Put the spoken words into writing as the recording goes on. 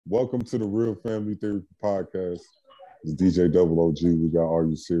Welcome to the Real Family Theory Podcast. It's DJ Double OG. We got Are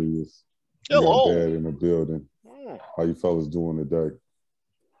You Serious? We got Dad in the building. How you fellas doing today?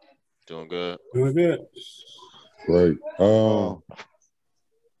 Doing good. Doing good. Great. Well,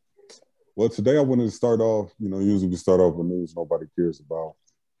 today I wanted to start off, usually we start off with news nobody cares about.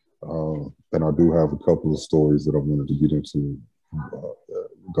 And I do have a couple of stories that I wanted to get into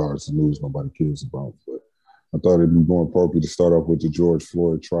regards to news nobody cares about. But I thought it'd be more appropriate to start off with the George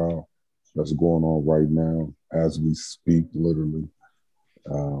Floyd trial that's going on right now as we speak, literally.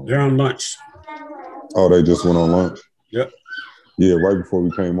 They're on lunch. Oh, they just went on lunch? Yep. Yeah, right before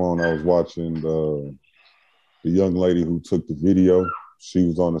we came on, I was watching the young lady who took the video. She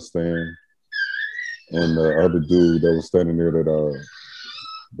was on the stand. And the other dude that was standing there that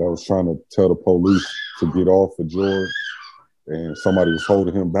was trying to tell the police to get off of George. And somebody was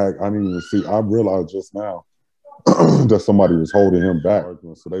holding him back. I didn't even see. I realized just now that somebody was holding him back.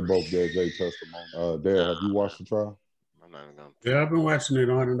 So they both gave their testimony. Dad, have you watched the trial? I'm not even gonna. Yeah, I've been watching it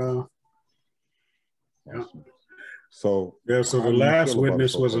on and off. Yeah. So the last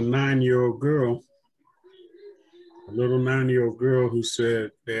witness was a 9-year-old girl, a little 9-year-old girl who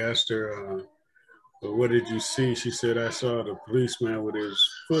said, they asked her, well, what did you see? She said, I saw the policeman with his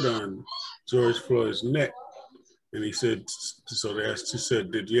foot on George Floyd's neck. And he said, so they asked, she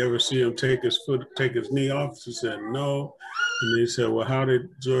said, did you ever see him take his knee off? She said, no. And he said, well,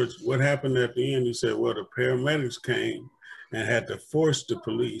 what happened at the end? He said, well, the paramedics came and had to force the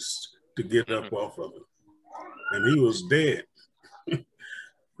police to get up off of him. And he was dead.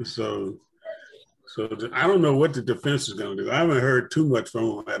 So I don't know what the defense is going to do. I haven't heard too much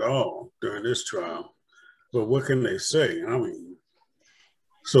from them at all during this trial. But what can they say? I mean,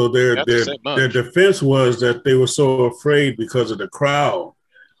 so their defense was that they were so afraid because of the crowd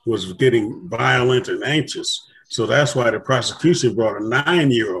was getting violent and anxious. So that's why the prosecution brought a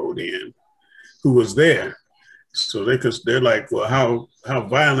 9-year-old in who was there. So they're like, well, how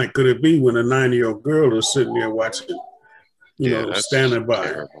violent could it be when a 9-year-old girl is sitting there watching, standing by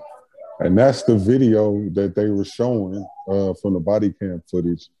her? And that's the video that they were showing from the body cam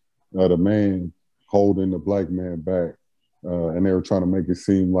footage of the man holding the black man back. And they were trying to make it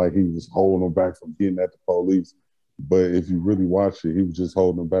seem like he was holding him back from getting at the police. But if you really watch it, he was just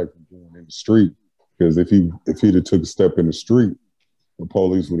holding him back from going in the street. Because if he'd have took a step in the street, the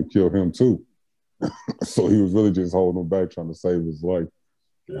police would have killed him too. So he was really just holding him back, trying to save his life.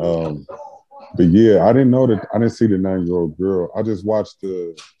 But yeah, I didn't see the 9-year-old girl. I just watched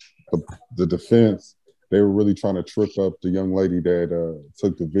the defense. They were really trying to trip up the young lady that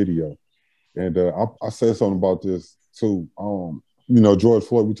took the video. And I said something about this too. George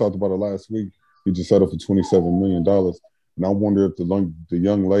Floyd, we talked about it last week. He just settled for $27 million. And I wonder if the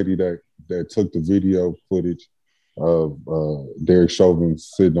young lady that took the video footage of Derek Chauvin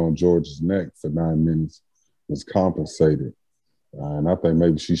sitting on George's neck for 9 minutes was compensated. And I think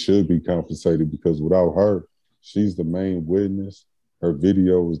maybe she should be compensated because without her, she's the main witness. Her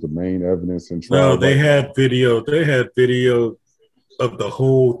video was the main evidence in trial. No, they had video. They had video of the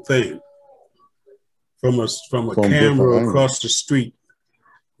whole thing from a camera across the street.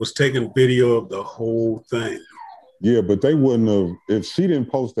 Was taking video of the whole thing. Yeah, but they wouldn't have if she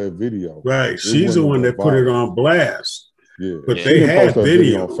didn't post that video. Right, she's the one that put it on blast. Yeah, but they had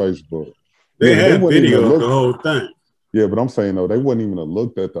video on Facebook. They had video of the whole thing. Yeah, but I'm saying though, they wouldn't even have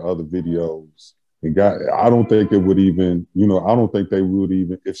looked at the other videos. I don't think it would even, I don't think they would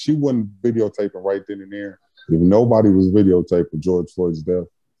even, if she wasn't videotaping right then and there, if nobody was videotaping George Floyd's death,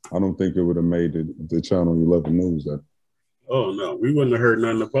 I don't think it would have made the Channel 11 news. Oh, no, we wouldn't have heard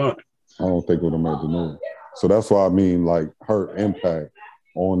nothing about it. I don't think it would have made the news. So that's why I mean, like, her impact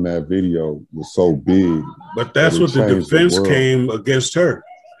on that video was so big. But that's what the defense came against her.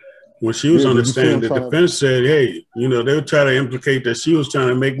 When she was on the stand, the defense said, hey, they were trying to implicate that she was trying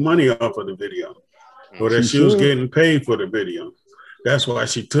to make money off of the video or that she was getting paid for the video. That's why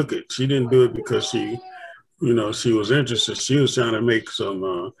she took it. She didn't do it because she was interested. She was trying to make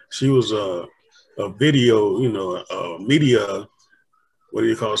some, she was a video, media,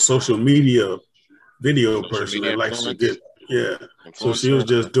 social media video person that likes to get, So she was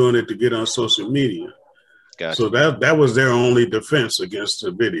just doing it to get on social media. Gotcha. So that was their only defense against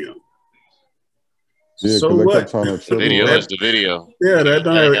the video. Yeah, so what? The video is the video. Yeah, that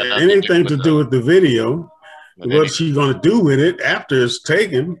don't have anything to do with the video. What's she going to do with it after it's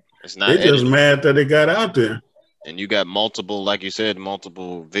taken? It's not. They're just mad that it got out there. And you got multiple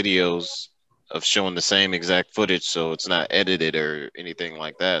videos of showing the same exact footage, so it's not edited or anything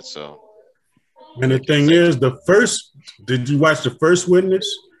like that. So, and the thing is, did you watch the first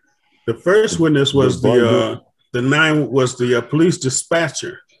witness? The first witness was the police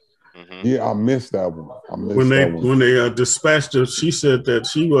dispatcher. Yeah, I missed that one. When they dispatched her, she said that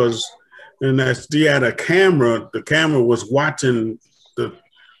she was, and that she had a camera. The camera was watching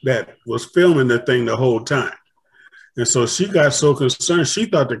that was filming the thing the whole time. And so she got so concerned, she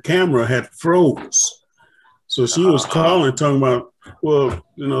thought the camera had froze. So she was calling, talking about, well,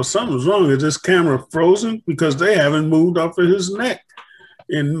 something's wrong. Is this camera frozen? Because they haven't moved off of his neck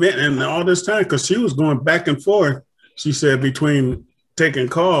in all this time. Because she was going back and forth, she said, between taking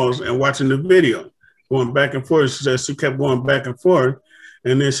calls and watching the video, going back and forth. She said she kept going back and forth.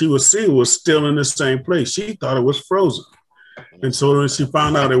 And then she would see it was still in the same place. She thought it was frozen. And so when she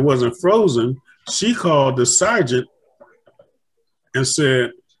found out it wasn't frozen, she called the sergeant and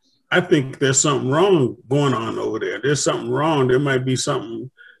said, I think there's something wrong going on over there. There's something wrong. There might be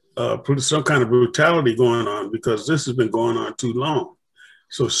something, some kind of brutality going on because this has been going on too long.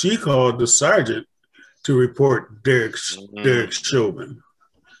 So she called the sergeant to report Derek Chauvin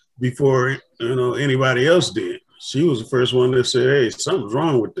before anybody else did. She was the first one that said, hey, something's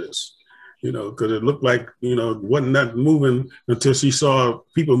wrong with this, because it looked like, wasn't that moving until she saw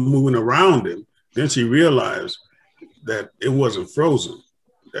people moving around him. Then she realized that it wasn't frozen,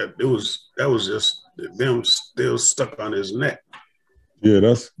 that was just them still stuck on his neck. Yeah,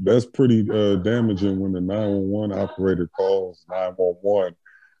 that's pretty damaging when the 911 operator calls 911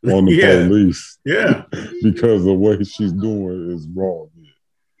 on the police. Yeah. Because the way she's doing is wrong.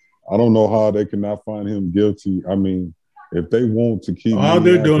 I don't know how they cannot find him guilty. I mean, if they want to keep all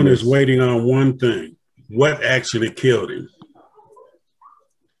they're doing is waiting on one thing: what actually killed him.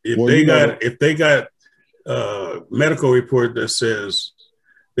 If they got a medical report that says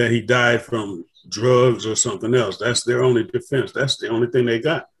that he died from drugs or something else, that's their only defense. That's the only thing they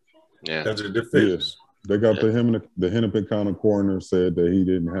got. Yeah, that's a defense. Yeah. They got the Hennepin County coroner said that he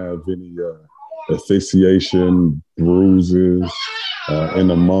didn't have any asphyxiation, bruises in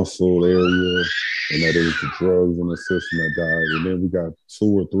the muscle area, and that it was the drugs in the system that died. And then we got 2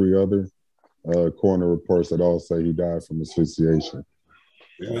 or 3 other coroner reports that all say he died from asphyxiation.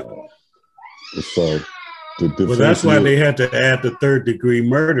 Yeah. So the defense. Well, that's why they had to add the 3rd-degree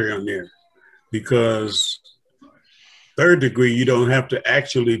murder on there, because 3rd degree, you don't have to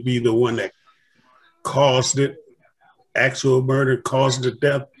actually be the one that caused it, actual murder, caused the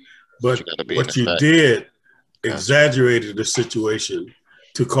death, but what you did exaggerated the situation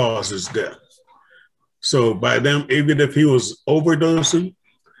to cause his death. So by them, even if he was overdosing,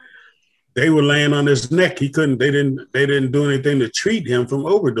 they were laying on his neck. They didn't do anything to treat him from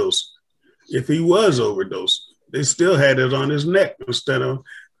overdosing. If he was overdosing, they still had it on his neck instead of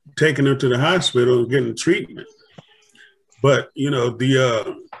taking him to the hospital and getting treatment. But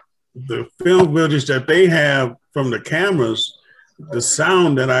the film footage that they have from the cameras, the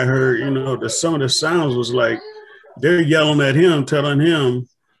sound that I heard, some of the sounds was like they're yelling at him, telling him,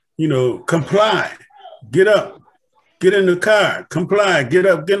 comply, get up, get in the car, comply, get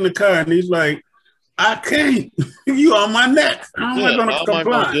up, get in the car. And he's like, I can't. You on my neck. How am I going to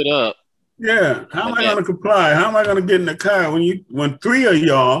comply? Get up. Yeah. How am I going to comply? How am I going to get in the car when 3 of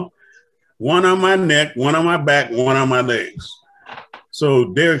y'all, one on my neck, one on my back, one on my legs?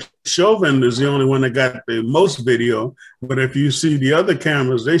 So Derek Chauvin is the only one that got the most video. But if you see the other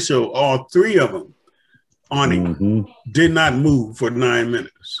cameras, they show all 3 of them on him. Did not move for 9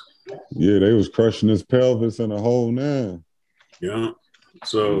 minutes. Yeah, they was crushing his pelvis in a whole 9. Yeah.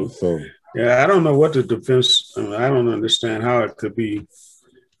 So yeah, I don't know what the defense, I don't understand how it could be.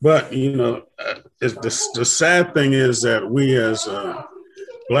 But, the sad thing is that we as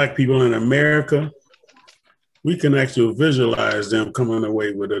Black people in America, we can actually visualize them coming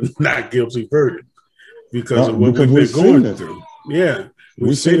away with a not guilty verdict because of what we've been going through. Yeah,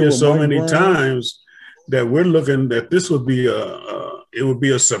 we've seen it so many times that we're looking that this would be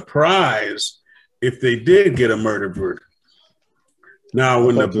a surprise if they did get a murder verdict. Now,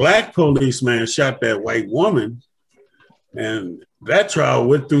 when the black policeman shot that white woman, and that trial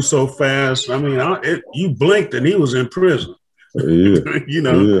went through so fast, I mean, you blinked and he was in prison. Yeah.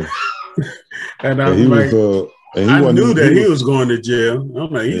 Yeah. And I'm like, I knew that he was going to jail.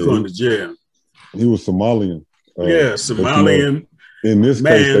 I'm like, he's going to jail. He was Somalian. Somalian. In this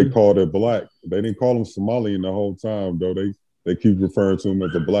case, they called it black. They didn't call him Somalian the whole time, though. They keep referring to him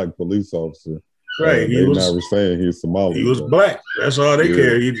as a black police officer. Right. They never saying he's Somalian. He was black. That's all they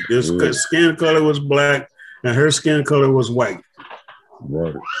cared. His skin color was black, and her skin color was white.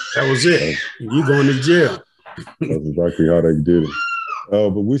 Right. That was it. You going to jail. That's exactly how they did it.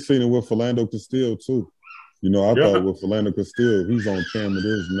 But we've seen it with Philando Castile, too. I thought with Philando Castile, he's on camera.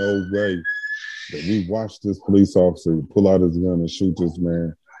 There's no way that we watched this police officer pull out his gun and shoot this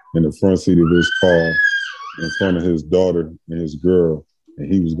man in the front seat of his car in front of his daughter and his girl.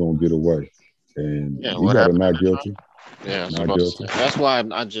 and he was gonna get away. And Yeah, he what got a happened? not guilty. Yeah, not guilty. That's why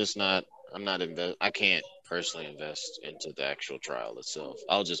I'm just not. I'm not invest. I can't personally invest into the actual trial itself.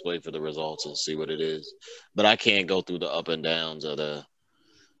 I'll just wait for the results and see what it is. But I can't go through the up and downs of the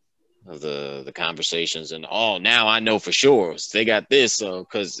conversations and now I know for sure they got this. So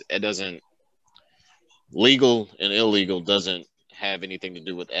because it doesn't legal and illegal doesn't have anything to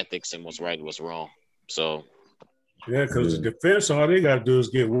do with ethics and what's right and what's wrong. So yeah, because the defense, all they got to do is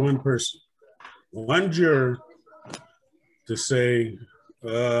get one person, one juror, to say,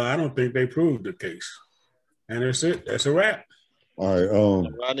 I don't think they proved the case, and that's it. That's a wrap. All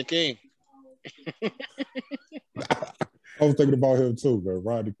right. Rodney King. I was thinking about him too, man.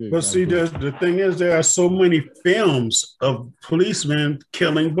 Rodney King. But see, the thing is, there are so many films of policemen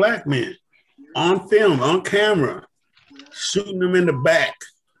killing black men on film, on camera, shooting them in the back,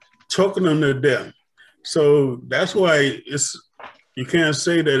 choking them to death. So that's why you can't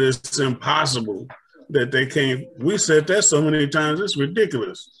say that it's impossible that they can't. We said that so many times, it's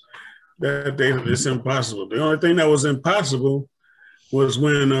ridiculous that it's impossible. The only thing that was impossible was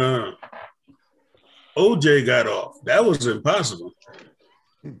when OJ got off. That was impossible.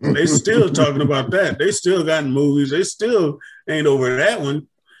 They still talking about that. They still got movies. They still ain't over that one.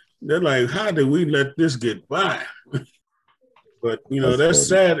 They're like, how did we let this get by? But, that's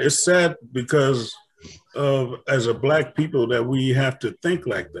sad. It's sad because of, as a black people, that we have to think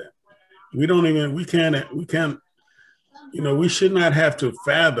like that. We can't, we should not have to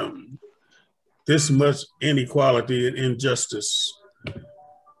fathom this much inequality and injustice.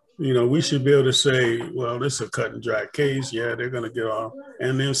 We should be able to say, well, this is a cut and dry case. Yeah, they're going to get off,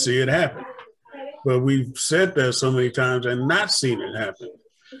 and then see it happen. But we've said that so many times and not seen it happen.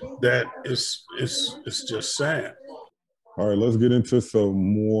 That it's just sad. All right, let's get into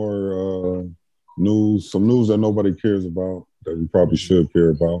some more news. Some news that nobody cares about, that we probably should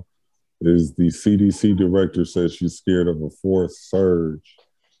care about, is the CDC director says she's scared of a fourth surge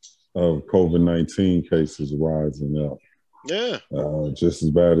of COVID-19 cases rising up. Yeah. Just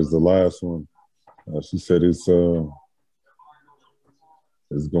as bad as the last one. She said it's going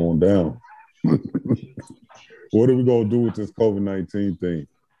down. What are we going to do with this COVID-19 thing?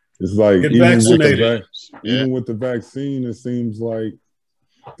 It's like even with the vaccine, it seems like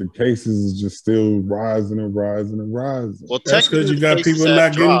the cases is just still rising and rising and rising. Well, that's because you got people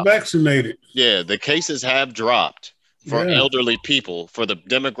not getting vaccinated. Yeah, the cases have dropped for elderly people, for the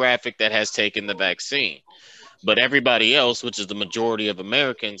demographic that has taken the vaccine. But everybody else, which is the majority of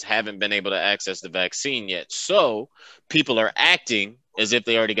Americans, haven't been able to access the vaccine yet. So people are acting as if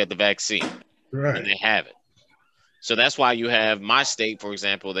they already got the vaccine, and they haven't. So that's why you have my state, for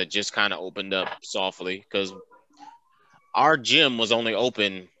example, that just kind of opened up softly, because our gym was only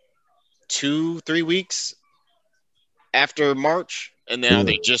open 2-3 weeks after March, and now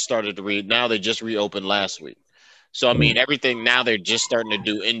they just started to now they just reopened last week. So, I mean, everything now, they're just starting to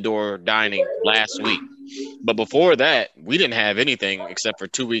do indoor dining last week. But before that, we didn't have anything except for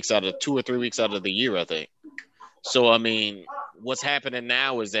 2 or 3 weeks out of the year, I think. So, I mean, what's happening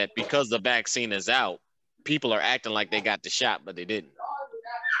now is that because the vaccine is out, people are acting like they got the shot, but they didn't.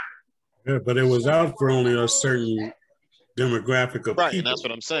 Yeah, but it was out for only a certain demographic of people. And that's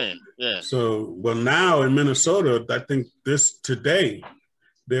what I'm saying. Yeah. So, well, now in Minnesota, I think today,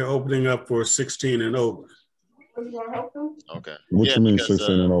 they're opening up for 16 and over. Okay. What you mean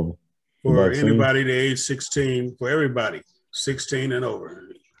 16 and over? For anybody to age 16, for everybody, 16 and over.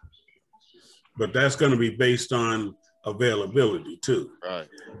 But that's going to be based on availability too. Right.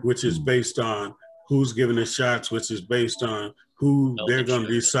 Which is based on who's giving the shots, which is based on who they're going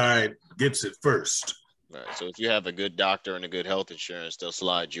to decide gets it first. Right. So if you have a good doctor and a good health insurance, they'll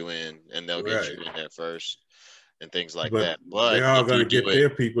slide you in and they'll get you in there first and things like that. But they're all going to get their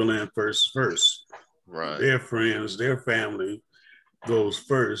people in first. Right. Their friends, their family goes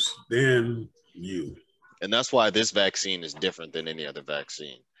first, then you. And that's why this vaccine is different than any other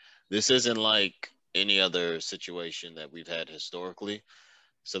vaccine. This isn't like any other situation that we've had historically.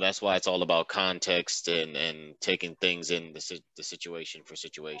 So that's why it's all about context and taking things in the situation for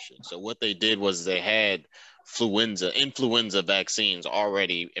situation. So what they did was they had influenza vaccines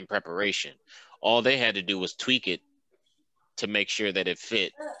already in preparation. All they had to do was tweak it to make sure that it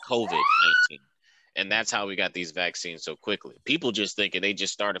fit COVID-19. And that's how we got these vaccines so quickly. People just thinking they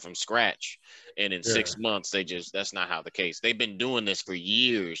just started from scratch. And in 6 months, that's not how the case. They've been doing this for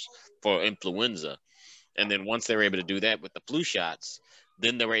years for influenza. And then once they were able to do that with the flu shots,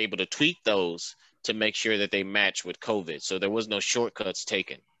 then they were able to tweak those to make sure that they match with COVID. So there was no shortcuts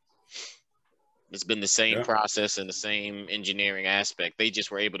taken. It's been the same process and the same engineering aspect. They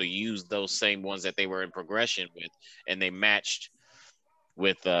just were able to use those same ones that they were in progression with, and they matched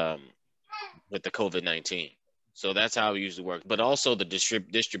with the COVID-19. So that's how it usually works. But also the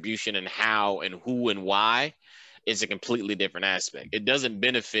distribution and how and who and why is a completely different aspect. It doesn't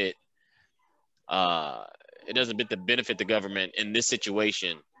benefit the government in this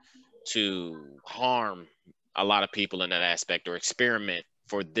situation to harm a lot of people in that aspect or experiment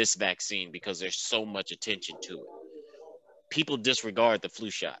for this vaccine because there's so much attention to it. People disregard the flu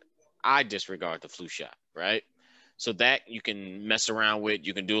shot. I disregard the flu shot, right? So that you can mess around with,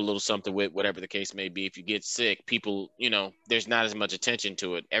 you can do a little something with, whatever the case may be. If you get sick, people, there's not as much attention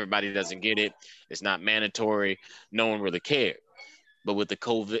to it. Everybody doesn't get it. It's not mandatory. No one really cared. But with the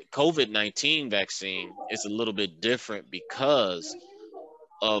COVID-19 vaccine, it's a little bit different because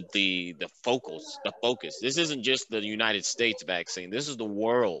of the focus. This isn't just the United States vaccine. This is the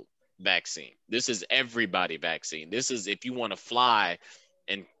world vaccine. This is everybody vaccine. This is if you want to fly,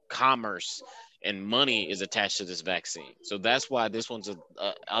 and commerce and money is attached to this vaccine. So that's why this one's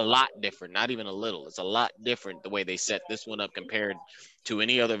a lot different, not even a little. It's a lot different the way they set this one up compared to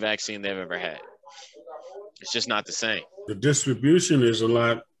any other vaccine they've ever had. It's just not the same. The distribution is a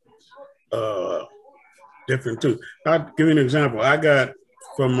lot different too. I'll give you an example. I got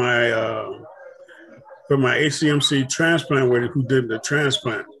from my HCMC transplant, who did the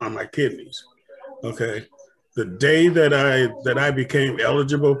transplant on my kidneys. Okay. The day that I became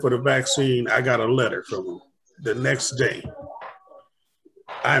eligible for the vaccine, I got a letter from him the next day.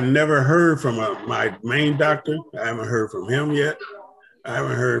 I've never heard from my main doctor. I haven't heard from him yet. I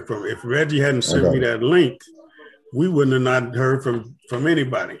haven't heard from, if Reggie hadn't sent me that link, we wouldn't have not heard from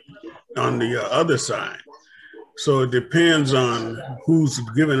anybody on the other side. So it depends on who's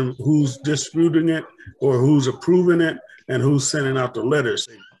disputing it or who's approving it and who's sending out the letters.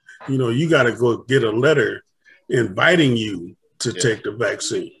 You got to go get a letter inviting you to take the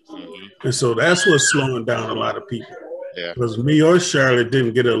vaccine. Mm-hmm. And so that's what's slowing down a lot of people. Yeah. Because me or Charlotte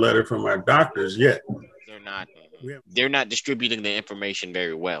didn't get a letter from our doctors yet. They're not distributing the information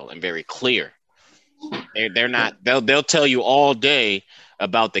very well and very clear. They're not, they'll tell you all day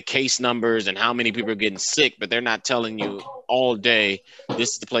about the case numbers and how many people are getting sick, but they're not telling you all day,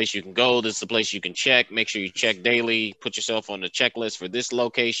 this is the place you can go, this is the place you can check, make sure you check daily, put yourself on the checklist for this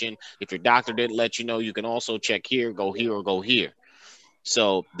location. If your doctor didn't let you know, you can also check here, go here, or go here.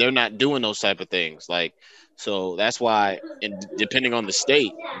 So they're not doing those type of things. So that's why, and depending on the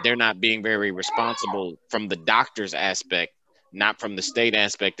state, they're not being very responsible from the doctor's aspect, not from the state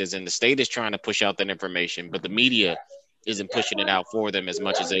aspect, as in the state is trying to push out that information, but the media isn't pushing it out for them as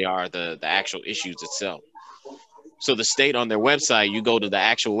much as they are the actual issues itself. So the state on their website, you go to the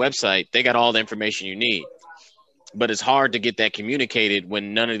actual website, they got all the information you need. But it's hard to get that communicated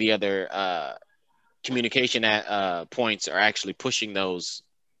when none of the other communication points are actually pushing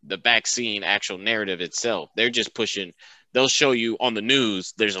the vaccine actual narrative itself. They're just pushing, they'll show you on the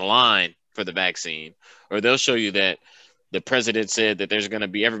news, there's a line for the vaccine, or they'll show you that the president said that there's going to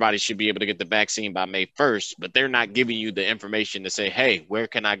be, everybody should be able to get the vaccine by May 1st, but they're not giving you the information to say, hey, where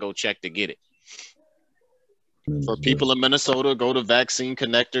can I go check to get it? For people in Minnesota, go to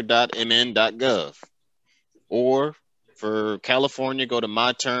vaccineconnector.mn.gov. Or for California, go to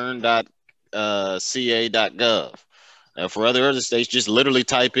myturn.ca.gov. For other states, just literally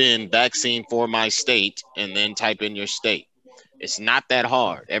type in vaccine for my state and then type in your state. It's not that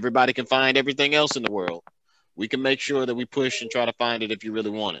hard. Everybody can find everything else in the world. We can make sure that we push and try to find it if you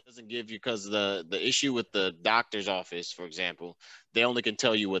really want it. It doesn't give you, because the issue with the doctor's office, for example, they only can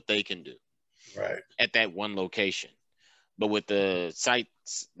tell you what they can do at that one location. But with the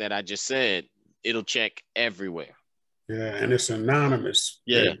sites that I just said, it'll check everywhere. Yeah, and it's anonymous.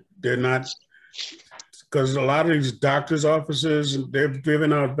 Yeah. They're not, because a lot of these doctors' offices, they're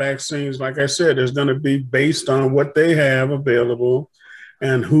giving out vaccines. Like I said, it's going to be based on what they have available.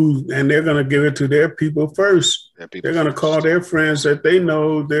 And they're going to give it to their people first. They're going to call their friends that they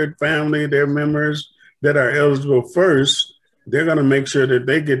know, their family, their members that are eligible first. They're going to make sure that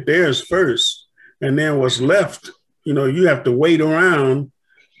they get theirs first. And then what's left, you have to wait around,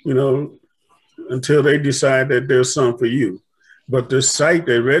 until they decide that there's some for you. But the site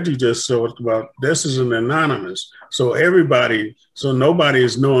that Reggie just talked about, this is an anonymous. So nobody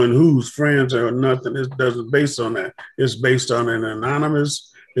is knowing who's friends or nothing. It doesn't based on that. It's based on an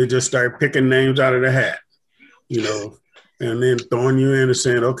anonymous. They just start picking names out of the hat, and then throwing you in and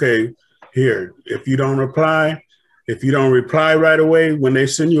saying, okay, here, if you don't reply right away, when they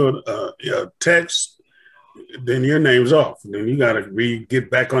send you a text, then your name's off. Then you got to get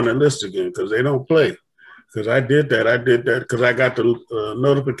back on the list again, because they don't play. Because I did that because I got the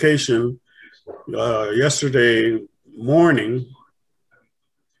notification yesterday morning,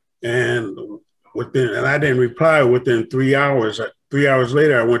 and I didn't reply within 3 hours. 3 hours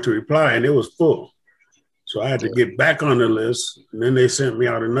later, I went to reply, and it was full. So I had to get back on the list, and then they sent me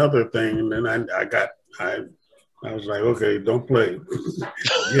out another thing, and then I was like, okay, don't play.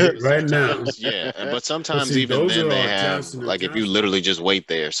 Get it right now. Yeah, but sometimes even then they have, Johnson like, if you Johnson. literally just wait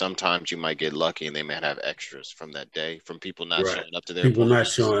there, sometimes you might get lucky and they might have extras from that day from people not showing up to their people not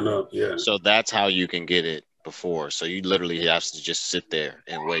appointments. showing up. Yeah. So that's how you can get it before. So you literally have to just sit there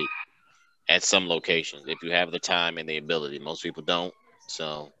and wait at some locations if you have the time and the ability. Most people don't.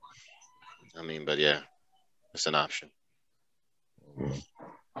 So, I mean, but yeah, it's an option.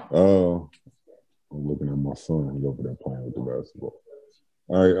 I'm looking at my son. He's over there playing with the basketball.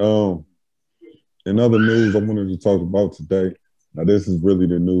 All right. In other news I wanted to talk about today. Now, this is really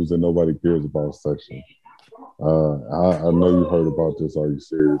the news that nobody cares about section. I know you heard about this. Are you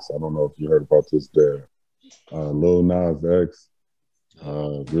serious? I don't know if you heard about this. That Lil Nas X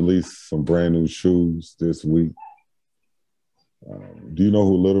released some brand new shoes this week. Do you know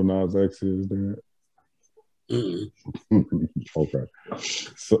who Lil Nas X is, Dad? Okay.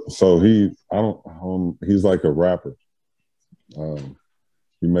 So he's like a rapper.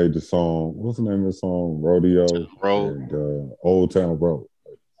 He made the song, what's the name of the song? Rodeo and Old Town Road.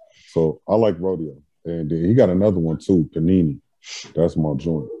 So I like Rodeo. And then he got another one too, Panini. That's my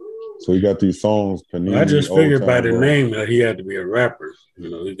joint. So he got these songs, Panini. I just figured by the name that he had to be a rapper. You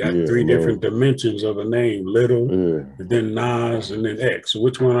know, he got three different dimensions of a name: Little, and then Nas, and then X.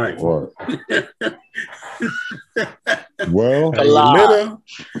 Which one are you? Right. Well, are you Little?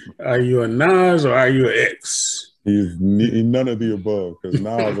 Are you a Nas or are you an X? He's none of the above, because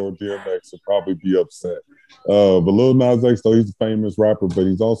Nas or DMX would probably be upset. But Lil Nas X, though, he's a famous rapper, but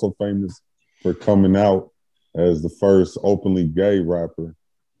he's also famous for coming out as the first openly gay rapper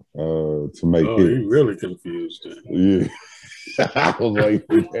to make hits. He really confused him. Yeah. I was waiting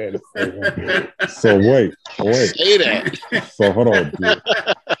for that to say. So wait. Say that. So hold on, dude.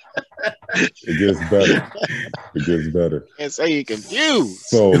 It gets better. Can't say you're confused.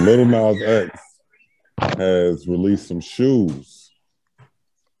 So Lil Nas X has released some shoes,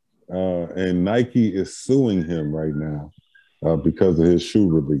 and Nike is suing him right now because of his shoe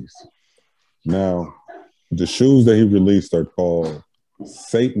release. Now, the shoes that he released are called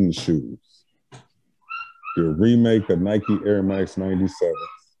Satan shoes. They're a remake of Nike Air Max 97.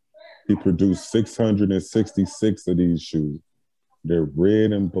 He produced 666 of these shoes. They're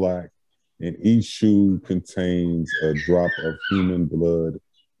red and black, and each shoe contains a drop of human blood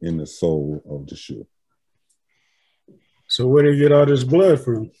in the sole of the shoe. So where did he get all this blood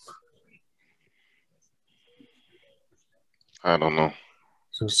from? I don't know.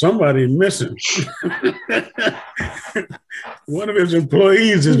 So somebody's missing. One of his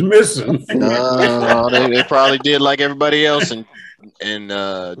employees is missing. No, they probably did like everybody else and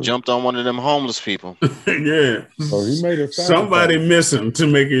jumped on one of them homeless people. Yeah. So he made it. Somebody missing to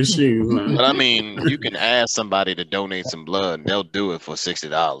make his shoes. But I mean, you can ask somebody to donate some blood, and they'll do it for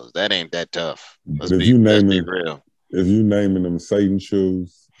 $60. That ain't that tough. Let's be real. If you naming them Satan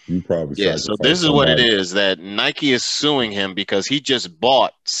shoes, you probably so this is what it is, that Nike is suing him because he just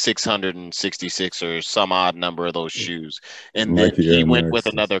bought 666 or some odd number of those shoes, and then he went with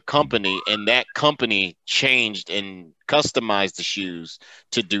another company, and that company changed and customized the shoes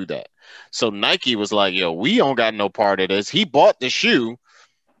to do that. So Nike was like, yo, we don't got no part of this. He bought the shoes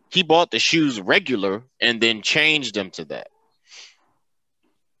regular and then changed them to that.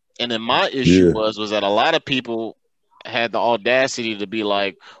 And then my issue was that a lot of people had the audacity to be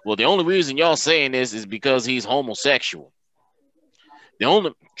like, well, the only reason y'all saying this is because he's homosexual.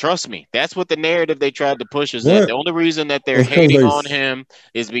 Trust me, that's what the narrative they tried to push is that the only reason that they're hating on him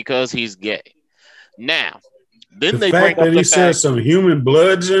is because he's gay. Now, then they bring up he said some human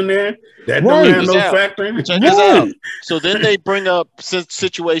bloods in there. That don't have no factor in it. Check this out. So then they bring up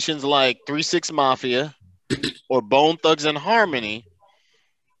situations like 3 6 Mafia or Bone Thugs and Harmony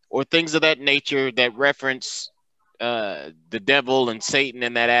or things of that nature that reference the devil and Satan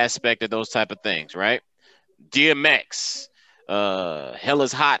and that aspect of those type of things, right? DMX, Hell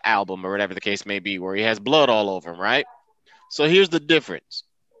is Hot album or whatever the case may be, where he has blood all over him, right? So here's the difference.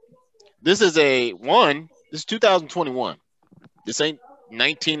 This is 2021. This ain't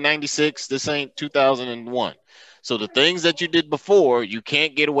 1996. This ain't 2001. So the things that you did before, you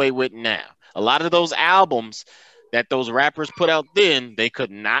can't get away with now. A lot of those albums that those rappers put out then, they could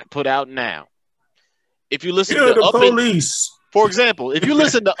not put out now. If you listen to the Police, for example, if you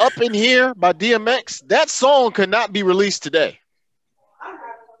listen to Up in Here by DMX, that song could not be released today.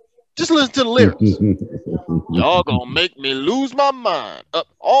 Just listen to the lyrics. Y'all gonna make me lose my mind.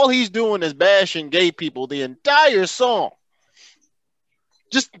 All he's doing is bashing gay people the entire song.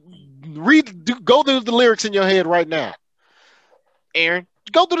 Just go through the lyrics in your head right now. Aaron,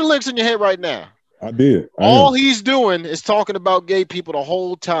 go through the links in your head right now. I did. All he's doing is talking about gay people the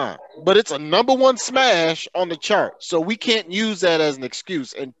whole time, but it's a #1 smash on the chart. So we can't use that as an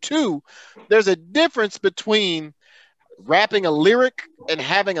excuse. And two, there's a difference between rapping a lyric and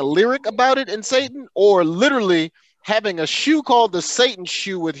having a lyric about it in Satan, or literally having a shoe called the Satan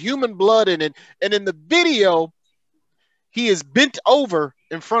shoe with human blood in it. And in the video, he is bent over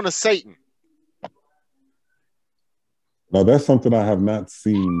in front of Satan. Now that's something I have not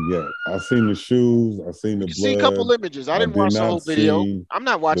seen yet. I've seen the shoes. I've seen the blood. See a couple images. I didn't watch the whole video. I'm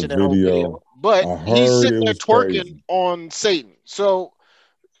not watching that whole video. But he's sitting there twerking on Satan. So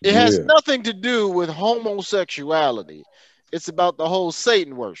it has nothing to do with homosexuality. It's about the whole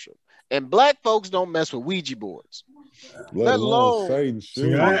Satan worship. And black folks don't mess with Ouija boards. Let alone Satan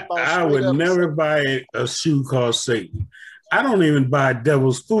shoes. I would never buy a shoe called Satan. I don't even buy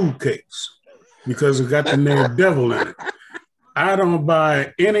devil's food cakes because it got the name devil in it. I don't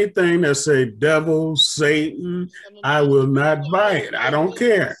buy anything that say devil, Satan. I will not buy it. I don't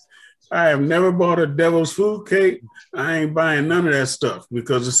care. I have never bought a devil's food cake. I ain't buying none of that stuff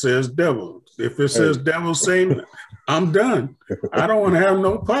because it says devil. If it says devil, Satan, I'm done. I don't want to have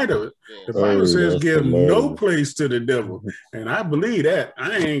no part of it. The Bible says give no place to the devil. And I believe that.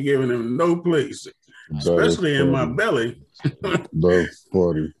 I ain't giving him no place, especially in my belly. That's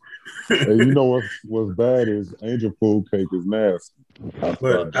funny. Hey, you know what's bad is angel food cake is nasty.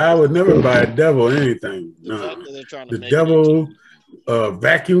 But I would never buy a devil anything. No. The devil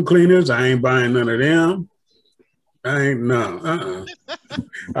vacuum cleaners, I ain't buying none of them. I ain't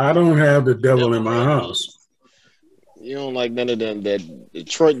I don't have the devil in my house. You don't like none of them that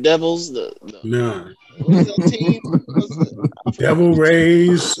Detroit Devils? No. What is that team? Devil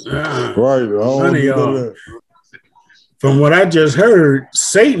Rays. Right. None of y'all. From what I just heard,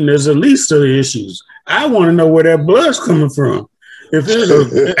 Satan is the least of the issues. I want to know where that blood's coming from. If there's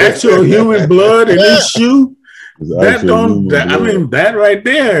actual human blood in this shoe, that right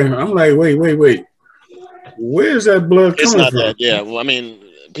there, I'm like, wait. Where's that blood coming from? It's not that, yeah. Well, I mean,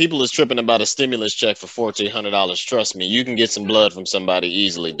 people is tripping about a stimulus check for $1,400. Trust me, you can get some blood from somebody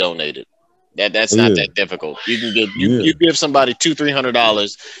easily donated. That's not that difficult. You can get you give somebody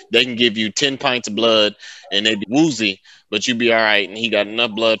 $200-$300, they can give you 10 pints of blood and they be woozy, but you be all right. And he got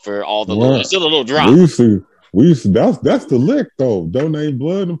enough blood for all the little, still a little drop. We used to that's the lick though. Donate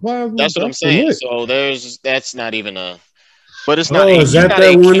blood and plasma. That's what I'm saying. So that's not even a, but it's not. Is that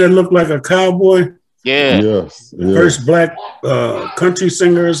one that looked like a cowboy? Yeah. Yes. First black country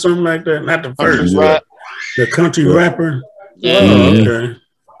singer or something like that. Not the first. The country rapper. Yeah. Okay.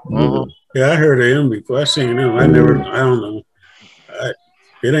 Mm-hmm. Yeah, I heard of him before. I seen him. I don't know.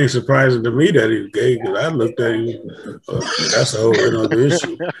 It ain't surprising to me that he's gay because I looked at him. That's a whole other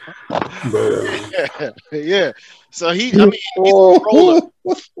issue. But yeah. So he's a roller.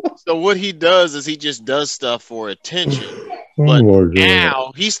 So what he does is he just does stuff for attention. But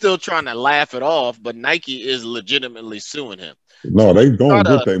now he's still trying to laugh it off, but Nike is legitimately suing him. No, they don't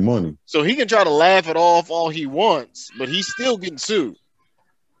get their money. So he can try to laugh it off all he wants, but he's still getting sued.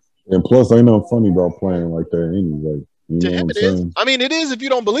 And plus, ain't nothing funny about playing like that anyway. You know him, what I'm saying? I mean, it is if you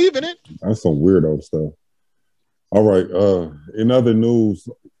don't believe in it. That's some weirdo stuff. All right. In other news,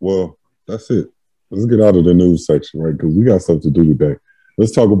 well, that's it. Let's get out of the news section, right? Because we got stuff to do today.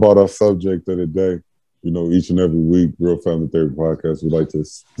 Let's talk about our subject of the day. You know, each and every week, Real Family Therapy Podcast, we like to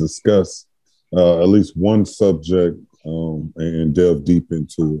discuss at least one subject and delve deep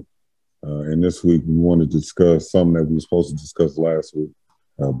into it. And this week, we want to discuss something that we were supposed to discuss last week,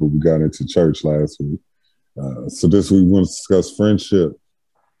 but we got into church last week. So this week, we want to discuss friendship.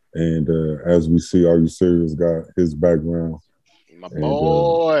 And as we see, Are You Serious got his background. My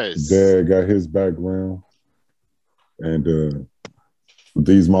boys. Dad got his background. And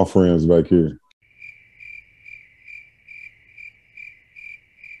these my friends back here.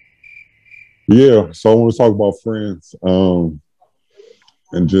 Yeah, so I want to talk about friends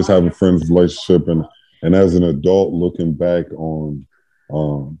and just having a friends relationship and as an adult looking back on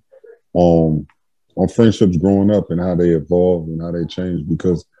friendships growing up and how they evolved and how they changed,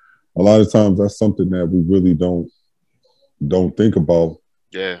 because a lot of times that's something that we really don't think about.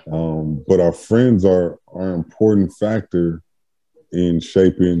 Yeah. But our friends are an important factor in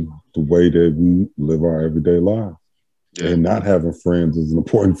shaping the way that we live our everyday lives. Yeah. And not having friends is an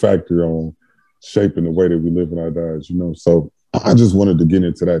important factor on shaping the way that we live in our lives, you know. So I just wanted to get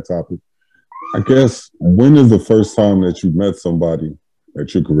into that topic. I guess, when is the first time that you met somebody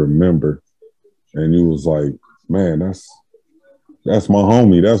that you could remember and you was like, man, that's my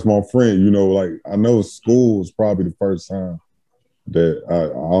homie, that's my friend, you know? Like, I know school was probably the first time that I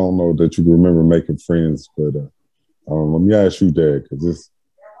don't know that you can remember making friends, but Let me ask you, Dad, because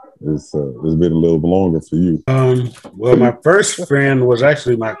it's been a little longer for you. Well, my first friend was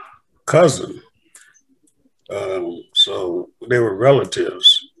actually my cousin. So they were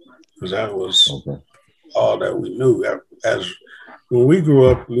relatives, because that was all that we knew. As when we grew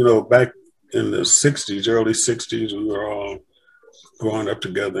up, back in the 60s, early 60s, we were all growing up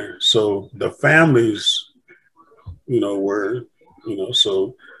together. So the families, were,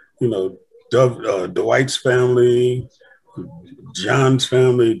 so, Dwight's family, John's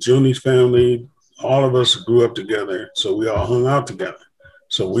family, Junie's family, all of us grew up together. So we all hung out together.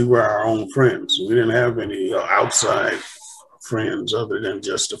 So we were our own friends. We didn't have any outside friends other than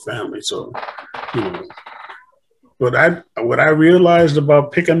just the family. So, but what I realized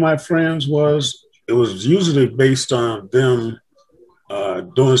about picking my friends was it was usually based on them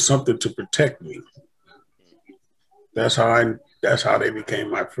doing something to protect me. That's how they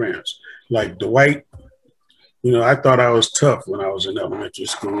became my friends. Like Dwight, I thought I was tough when I was in elementary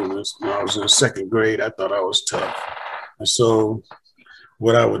school. When I was in second grade, I thought I was tough. And so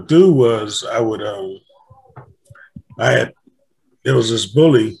what I would do was there was this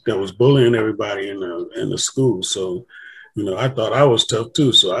bully that was bullying everybody in the school. So, I thought I was tough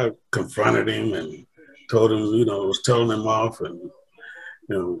too. So I confronted him and told him, was telling him off, and,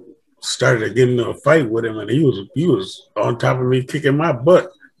 started getting into a fight with him, and he was on top of me kicking my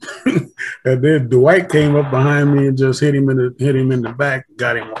butt. And then Dwight came up behind me and just hit him in the back,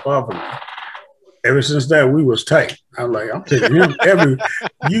 got him up off of me. Ever since that, we was tight. I was like, I'm taking him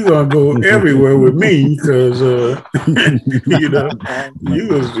you gonna go everywhere with me, because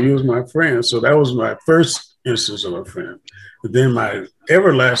he was my friend. So that was my first instance of a friend. But then my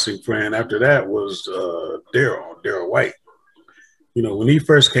everlasting friend after that was Daryl White. When he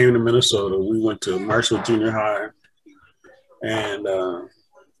first came to Minnesota, we went to Marshall Junior High, and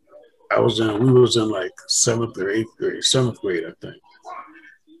we was in like seventh grade, I think.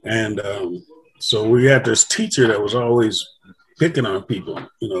 And so we had this teacher that was always picking on people.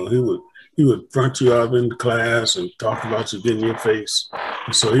 He would front you out in the class and talk about you, get in your face.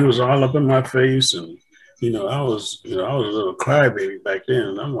 And so he was all up in my face, and I was a little crybaby back then.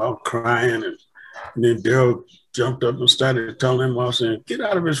 And I'm all crying, and then Daryl jumped up and started telling him off, saying, "Get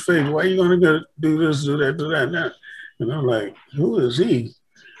out of his face! Why are you going to do this, do that, do that, and that?" And I'm like, "Who is he?"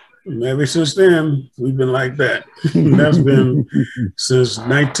 And ever since then, we've been like that. That's been since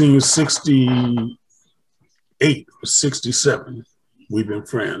 1968 or 67. We've been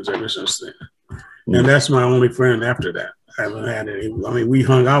friends ever since then. And that's my only friend after that. I haven't had any. I mean, we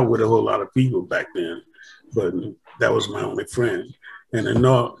hung out with a whole lot of people back then, but that was my only friend. And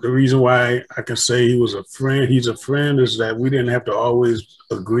the reason why I can say he's a friend, is that we didn't have to always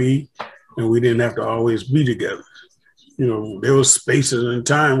agree, and we didn't have to always be together. There was spaces in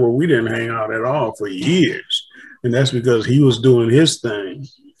time where we didn't hang out at all for years. And that's because he was doing his thing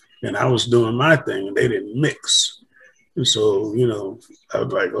and I was doing my thing, and they didn't mix. And so, I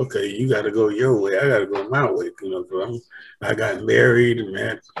was like, okay, you got to go your way. I got to go my way, because I got married and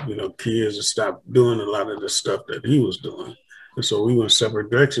had, kids, and stopped doing a lot of the stuff that he was doing. And so we went separate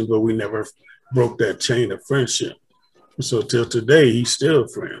directions, but we never broke that chain of friendship. And so till today, he's still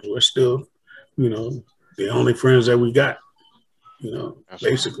friends. We're still, the only friends that we got,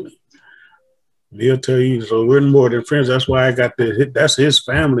 basically. He'll tell you, so we're more than friends. That's why I got that's his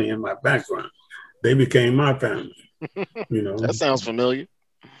family in my background. They became my family. That sounds familiar.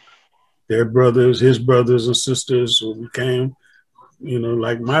 Their brothers, his brothers and sisters who became,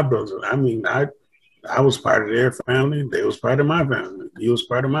 like my brother. I mean, I was part of their family. They was part of my family. He was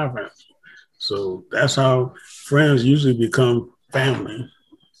part of my family. So that's how friends usually become family,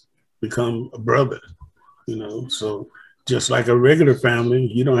 become a brother, So just like a regular family,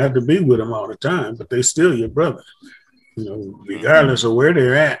 you don't have to be with them all the time, but they're still your brother, regardless of where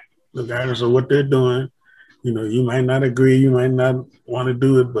they're at, regardless of what they're doing. You might not agree, you might not want to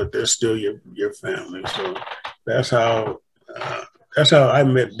do it, but they're still your family. So that's how I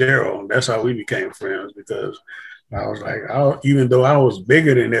met Daryl. That's how we became friends, because I was like, even though I was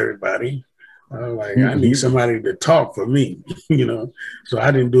bigger than everybody, I was like, I need somebody to talk for me, So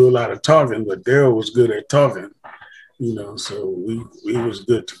I didn't do a lot of talking, but Daryl was good at talking, So we was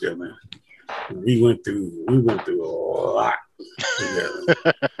good together. We went through a lot together.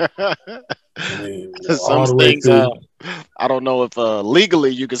 I mean, some things, I don't know if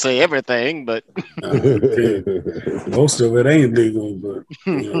legally you can say everything, but most of it ain't legal. But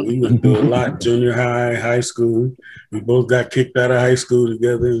we went through a lot. Junior high, high school. We both got kicked out of high school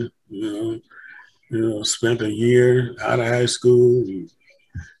together. Spent a year out of high school.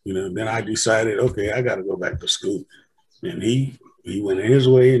 Then I decided, okay, I got to go back to school. And he went his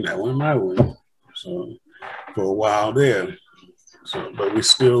way, and I went my way. So for a while there. So, but we were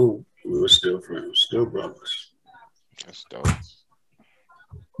still friends, still brothers. That's dope.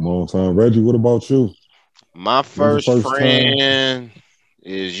 Long time. Reggie, what about you? My first friend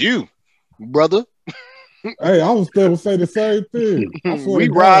is you, brother. Hey, I was going to say the same thing. We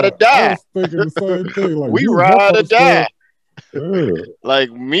ride or die. I was thinking the same thing. Like, we ride or die. Yeah.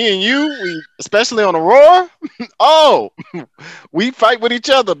 Like me and you, especially on the Roar, we fight with each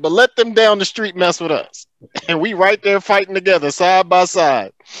other, but let them down the street mess with us. And we right there fighting together side by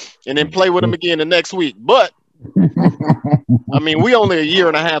side and then play with them again the next week. But I mean, we only a year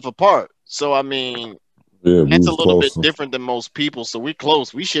and a half apart. So I mean, that's a little bit different than most people. So we're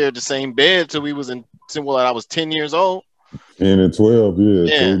close. We shared the same bed till I was 10 years old. 10 and 12, yeah.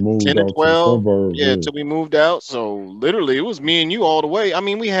 10 and 12, till we moved out. So literally, it was me and you all the way. I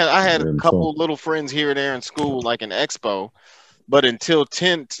mean, I had a couple little friends here and there in school, like in Expo, but until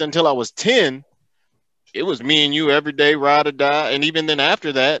I was 10, it was me and you every day, ride or die. And even then,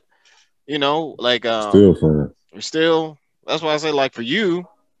 after that, you know, like still friends. Still. That's why I say, like, for you,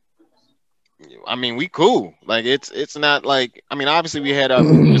 I mean, we cool. Like, it's not like, I mean, obviously we had our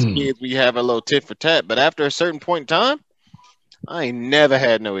kids, we have a little tit for tat, but after a certain point in time, I ain't never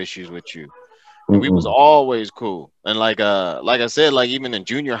had no issues with you. And we was always cool. And like I said, like even in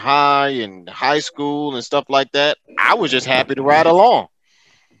junior high and high school and stuff like that, I was just happy to ride along.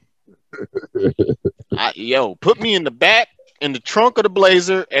 Put me in the back, in the trunk of the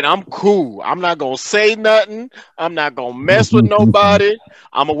Blazer, and I'm cool. I'm not gonna say nothing. I'm not gonna mess with nobody.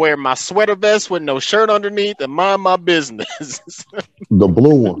 I'm gonna wear my sweater vest with no shirt underneath and mind my business. The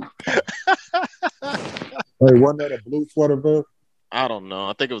blue one. Hey, wasn't that a blue sweater vest? I don't know.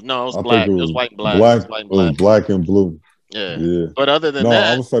 I think it was black. It was white and black. It was black and blue. Yeah. But other than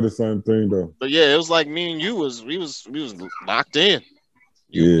that, I would say the same thing though. But yeah, it was like me and you we was locked in.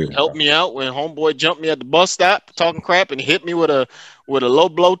 You helped me out when homeboy jumped me at the bus stop talking crap and hit me with a low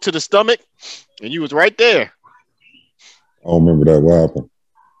blow to the stomach, and you was right there. I don't remember that. What happened?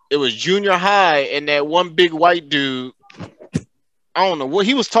 It was junior high, and that one big white dude, I don't know what,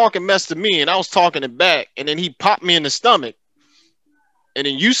 he was talking mess to me, and I was talking it back, and then he popped me in the stomach, and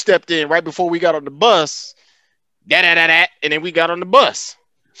then you stepped in right before we got on the bus, and then we got on the bus.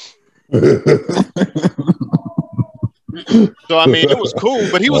 So I mean, it was cool,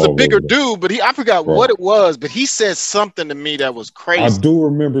 but he was a bigger dude. But I forgot what it was. But he said something to me that was crazy. I do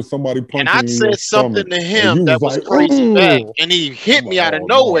remember somebody punching. And I said something to him that was like, crazy back, and he hit me out of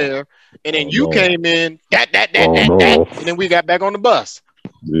nowhere. And then you came in, and then we got back on the bus.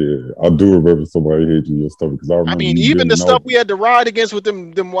 Yeah, I do remember somebody hit you and stuff because I mean, even the stuff we had to ride against with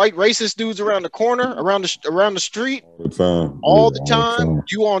them white racist dudes around the corner, around the street, all the time.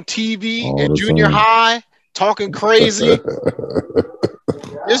 You on TV at junior high. Talking crazy.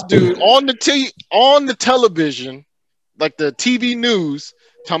 This dude on the television, like the TV news,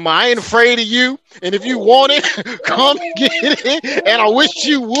 talking about, I ain't afraid of you, and if you want it, come get it, and I wish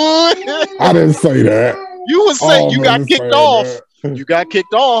you would. I didn't say that. You would say you got kicked off. You got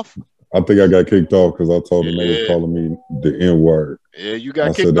kicked off. I think I got kicked off because I told them they was calling me the N-word. Yeah, you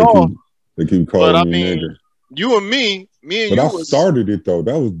got kicked off. They keep calling me nigger. You and me and but you. I started it though.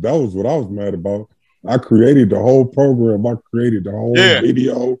 That was what I was mad about. I created the whole program. I created the whole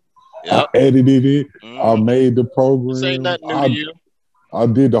video. Yep. I edited it. I made the program. This ain't nothing new to you. I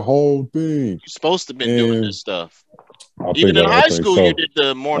did the whole thing. You're supposed to be doing this stuff. Even in high school, you did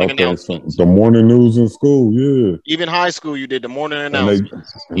the morning announcements. The morning news in school, yeah. Even high school, you did the morning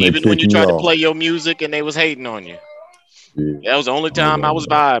announcements. Even when you tried to play your music and they was hating on you. Yeah. That was the only time I was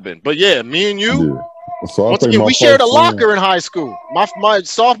vibing. But yeah, me and you. Yeah. So once again, we shared a locker in high school. My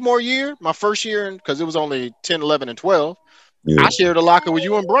sophomore year, my first year, because it was only 10, 11, and 12, I shared a locker with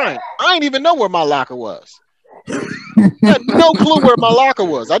you and Brian. I didn't even know where my locker was. I had no clue where my locker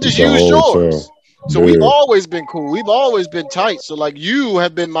was. I just used yours. So we've always been cool. We've always been tight. So like you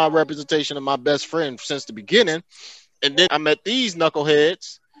have been my representation of my best friend since the beginning. And then I met these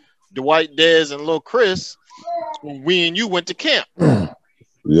knuckleheads, Dwight, Dez, and Lil Chris, when we and you went to camp.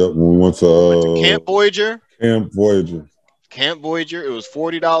 Yep, when we went to Camp Voyager. Camp Voyager. It was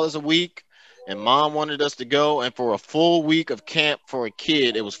 $40 a week, and Mom wanted us to go. And for a full week of camp for a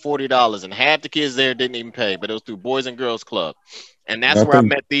kid, it was $40, and half the kids there didn't even pay. But it was through Boys and Girls Club, and that's where I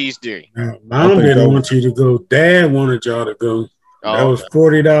met these three. Mom didn't want you to go. Dad wanted y'all to go. That was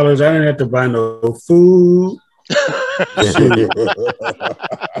 $40. I didn't have to buy no food.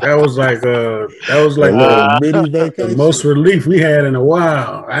 That was like the most relief we had in a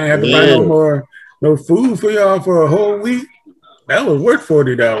while. I didn't have to buy no food for y'all for a whole week. That was worth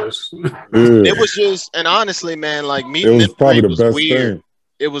 $40. It was just, and honestly, man, like meeting it was probably the best weird. thing.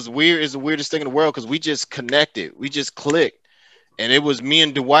 it was weird. It's the weirdest thing in the world because we just connected. We just clicked. And it was me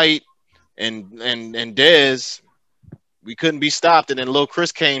and Dwight and Dez. We couldn't be stopped. And then Lil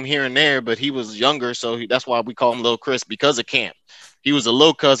Chris came here and there, but he was younger, so that's why we call him Lil Chris, because of camp. He was a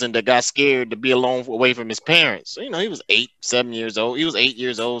little cousin that got scared to be alone away from his parents. So, he was 7 years old. He was 8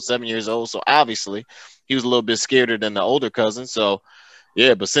 years old, 7 years old. So obviously he was a little bit scareder than the older cousin. So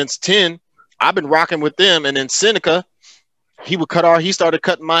yeah, but since 10, I've been rocking with them. And then Seneca, he started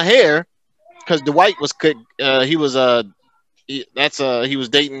cutting my hair because Dwight was he was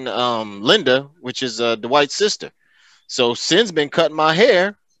dating Linda, which is Dwight's sister. So Sin's been cutting my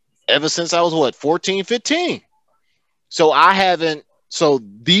hair ever since I was 14, 15. So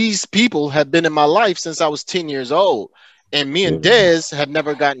these people have been in my life since I was 10 years old. And me and Dez have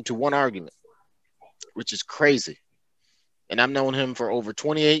never gotten into one argument, which is crazy. And I've known him for over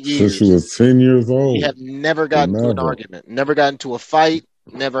 28 years. Since you was 10 years old. We have never gotten into an argument, never got into a fight,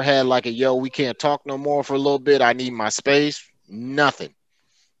 never had like we can't talk no more for a little bit. I need my space. Nothing.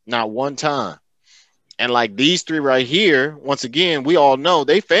 Not one time. And like these three right here, once again, we all know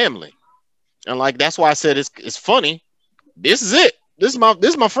they family. And like that's why I said it's funny. This is it. This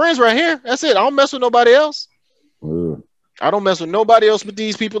is my friends right here. That's it. I don't mess with nobody else. I don't mess with nobody else but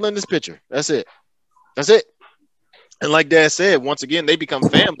these people in this picture. That's it. That's it. And like Dad said, once again, they become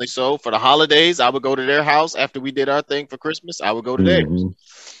family. So for the holidays, I would go to their house after we did our thing for Christmas. I would go to theirs.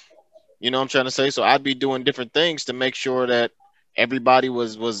 You know what I'm trying to say? So I'd be doing different things to make sure that everybody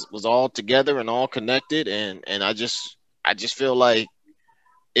was all together and all connected. And I just feel like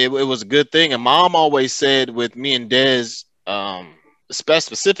it was a good thing. And Mom always said with me and Dez,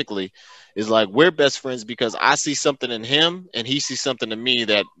 specifically, is like we're best friends because I see something in him and he sees something in me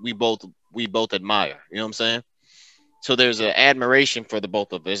that we both admire. You know what I'm saying? So there's an admiration for the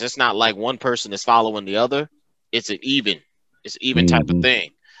both of us. It's not like one person is following the other. It's an even type of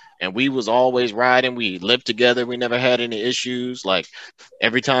thing. And we was always riding. We lived together. We never had any issues. Like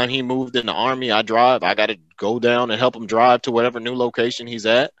every time he moved in the Army, I got to go down and help him drive to whatever new location he's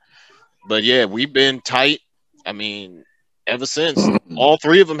at. But yeah, we've been tight. I mean, ever since. All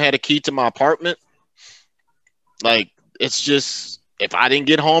three of them had a key to my apartment. Like, it's just, if I didn't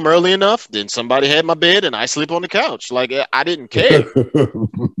get home early enough, then somebody had my bed and I sleep on the couch. Like, I didn't care.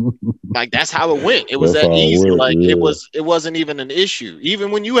 Like, that's how it went. It was that easy. Like, yeah. It wasn't even an issue. Even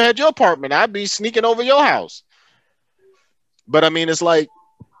when you had your apartment, I'd be sneaking over your house. But I mean, it's like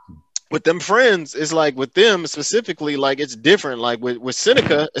with them friends, it's like with them specifically, like it's different. Like with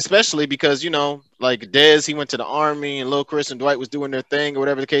Seneca, especially because, you know, like Dez, he went to the Army and Lil Chris and Dwight was doing their thing or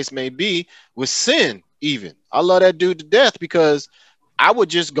whatever the case may be. With Sin, even. I love that dude to death because I would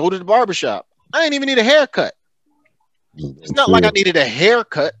just go to the barbershop. I didn't even need a haircut. It's not like I needed a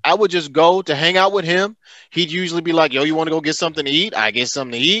haircut. I would just go to hang out with him. He'd usually be like, yo, you want to go get something to eat? I get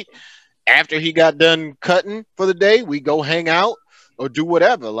something to eat. After he got done cutting for the day, we go hang out or do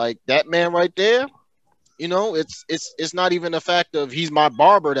whatever. Like that man right there, you know, it's not even the fact of he's my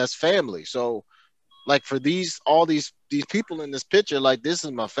barber, that's family. So like for all these people in this picture, like this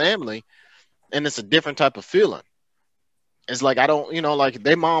is my family, and it's a different type of feeling. It's like I don't, you know, like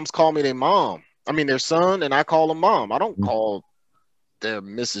their moms call me their mom. I mean, their son, and I call them mom. I don't call their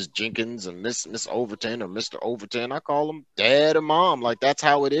Mrs. Jenkins and Miss Overton or Mr. Overton. I call them dad or mom. Like that's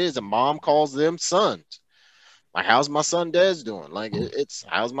how it is. And mom calls them sons. Like, how's my son Dez doing? Like it's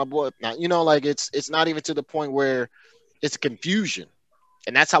how's my boy? Now, you know, like it's not even to the point where it's confusion.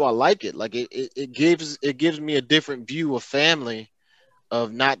 And that's how I like it. Like it gives me a different view of family,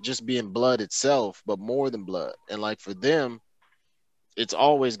 of not just being blood itself, but more than blood. And like for them, it's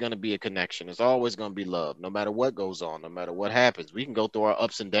always going to be a connection. It's always going to be love, no matter what goes on, no matter what happens. We can go through our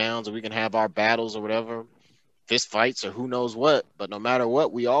ups and downs, or we can have our battles or whatever, fist fights or who knows what. But no matter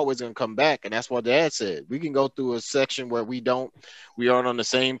what, we always going to come back. And that's what Dad said. We can go through a section where we aren't on the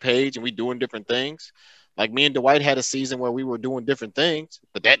same page and we doing different things. Like me and Dwight had a season where we were doing different things,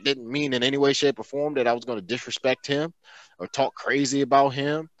 but that didn't mean in any way, shape, or form that I was going to disrespect him or talk crazy about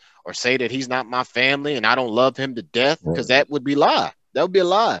him or say that he's not my family and I don't love him to death, because that would be lie. That would be a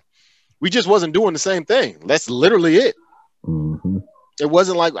lie. We just wasn't doing the same thing. That's literally it. Mm-hmm. It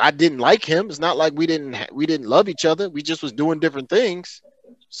wasn't like I didn't like him. It's not like we didn't love each other. We just was doing different things.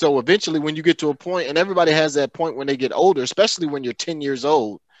 So eventually when you get to a point, and everybody has that point when they get older, especially when you're 10 years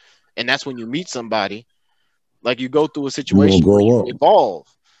old, and that's when you meet somebody, like you go through a situation where you evolve.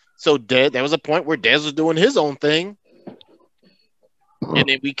 So there was a point where Dez was doing his own thing. And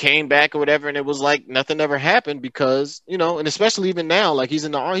then we came back or whatever, and it was like nothing ever happened because, you know, and especially even now, like he's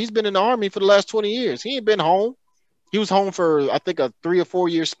been in the Army for the last 20 years. He ain't been home. He was home for, I think, a 3 or 4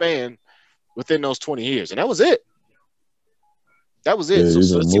 year span within those 20 years. And that was it. That was it. So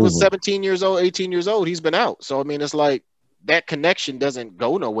since he was 17 years old, 18 years old, he's been out. So I mean, it's like that connection doesn't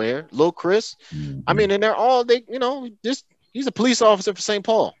go nowhere. Lil Chris, I mean, and they're all he's a police officer for St.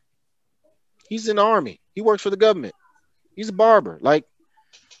 Paul. He's in the Army. He works for the government. He's a barber. Like,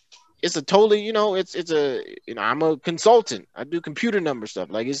 it's a totally, I'm a consultant. I do computer number stuff.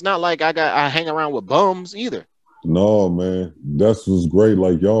 Like, it's not like I hang around with bums either. No, man, that's what's great.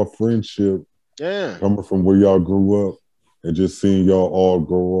 Like, y'all friendship, coming from where y'all grew up, and just seeing y'all all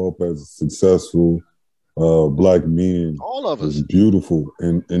grow up as successful Black men. All of us. Is beautiful,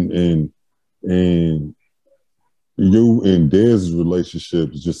 and you and Dez's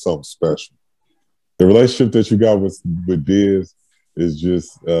relationship is just something special. The relationship that you got with Dez is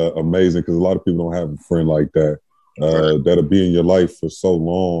just amazing, because a lot of people don't have a friend like that that'll be in your life for so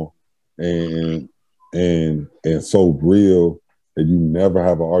long and so real that you never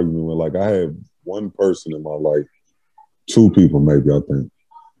have an argument with. Like, I had one person in my life, two people maybe, I think,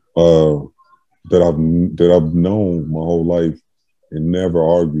 that I've known my whole life and never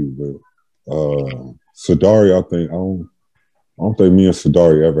argued with. Sadari, I don't think me and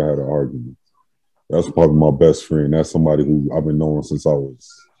Sadari ever had an argument. That's probably my best friend. That's somebody who I've been knowing since I was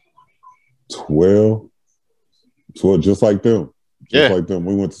 12, just like them. Like them.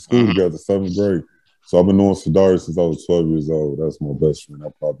 We went to school together, 7th grade. So I've been knowing Sadari since I was 12 years old. That's my best friend. I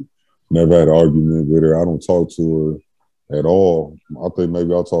probably never had an argument with her. I don't talk to her at all. I think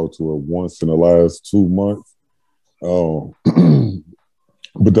maybe I talked to her once in the last 2 months.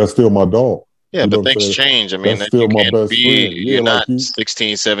 But that's still my dog. Yeah, but things change. I mean, that's still my best friend. You're not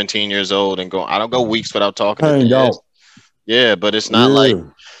 16, 17 years old and I don't go weeks without talking to Dez. Yeah, but it's not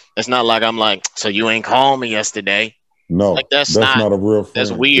like I'm like, so you ain't called me yesterday. No, like that's not a real friend.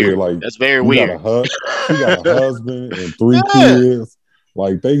 That's weird. Yeah, like, that's very weird. She got a husband and 3 kids.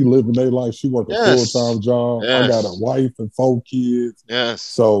 Like, they living their life. She work a full-time job. I got a wife and 4 kids. Yes.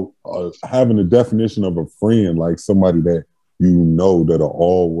 So having a definition of a friend, like somebody that you know that'll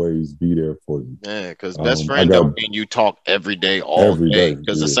always be there for you. Yeah, because best friend don't mean you talk every day, all day.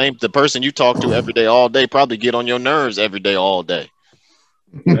 Because the person you talk to every day, all day, probably get on your nerves every day, all day.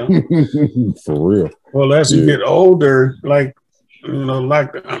 Yeah. For real. Well, as you get older, like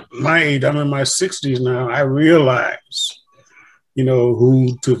my age, I'm in my 60s now. I realize,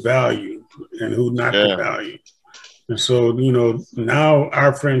 who to value and who not to value. And so, now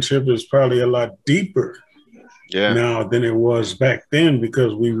our friendship is probably a lot deeper now than it was back then,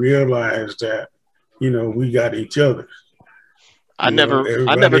 because we realized that, we got each other. I never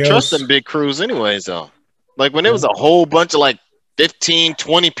trust them big crews anyways, though. Like, when it was a whole bunch of like 15,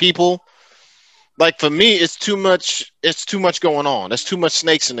 20 people, like, for me, it's too much going on. There's too much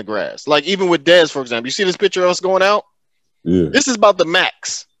snakes in the grass. Like, even with Dez, for example, you see this picture of us going out? Yeah. This is about the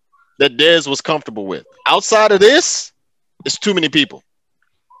max that Dez was comfortable with. Outside of this, it's too many people.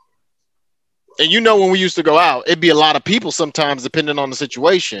 And when we used to go out, it'd be a lot of people sometimes, depending on the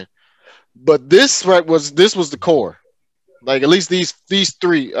situation. But this was the core. Like, at least these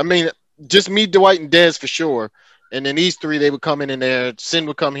 3. I mean, just me, Dwight, and Dez for sure. And then these 3, they would come in there. Sin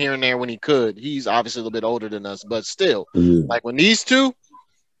would come here and there when he could. He's obviously a little bit older than us, but still, like, when these 2,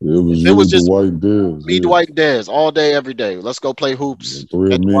 it was just Dwight, Dez, me, Dwight, and Dez all day, every day. Let's go play hoops.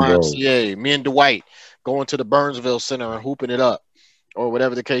 3 at me, YMCA. Me and Dwight going to the Burnsville Center and hooping it up, or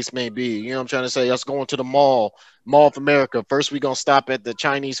whatever the case may be. You know what I'm trying to say? Us going to the Mall of America. First, we gonna stop at the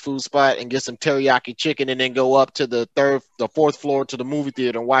Chinese food spot and get some teriyaki chicken, and then go up to the 4th floor to the movie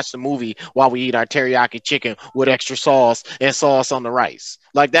theater and watch the movie while we eat our teriyaki chicken with extra sauce and sauce on the rice.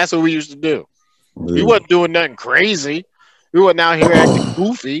 Like, that's what we used to do. Yeah. We wasn't doing nothing crazy. We wasn't out here acting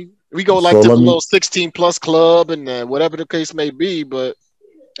goofy. We go to the little 16+ club and whatever the case may be, but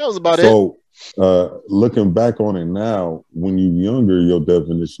that was about it. So, looking back on it now, when you're younger, your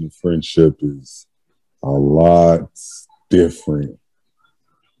definition of friendship is a lot different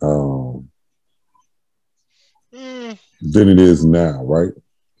than it is now, right?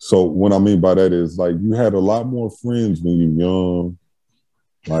 So what I mean by that is, like, you had a lot more friends when you were young,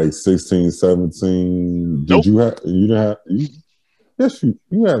 like 16, 17. Nope. Yes,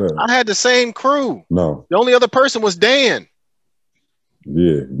 you had I had the same crew. No. The only other person was Dan.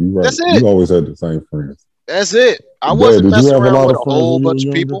 Yeah, you right. That's it. You always had the same friends. That's it. I wasn't messing around with a whole bunch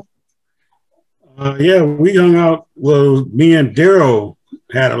of people. Yeah, we hung out. Well, me and Daryl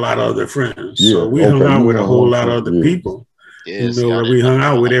had a lot of other friends. Yeah, so we hung out with a whole lot of other people. Yes, we hung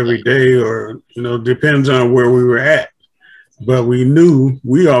out with every day, or, depends on where we were at. But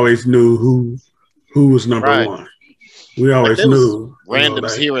we always knew who was number one. We always knew.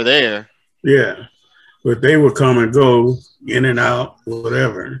 Randoms here or there. Yeah. But they would come and go, in and out,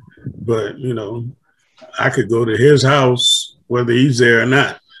 whatever. But, I could go to his house whether he's there or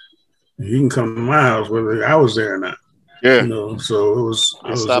not. He can come to my house whether I was there or not. Yeah. You know, so it was.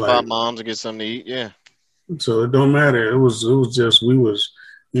 I stop by mom's and get something to eat. Yeah. So it don't matter. It was just we was.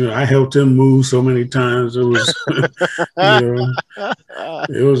 You know, I helped him move so many times. It was, you know,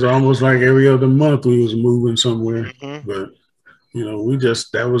 it was almost like every other month we was moving somewhere. Mm-hmm. But you know, we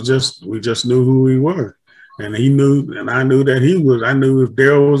just knew who we were, and he knew, and I knew that he was. I knew if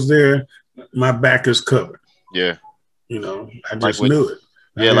Daryl was there, my back is covered. Yeah. You know, I just knew it.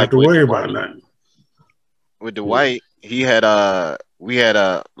 I didn't have to worry about nothing. With Dwight, he had we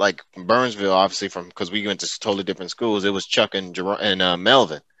had like Burnsville, obviously, because we went to totally different schools. It was Chuck and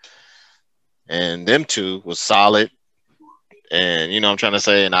Melvin, and them two was solid. And you know what I'm trying to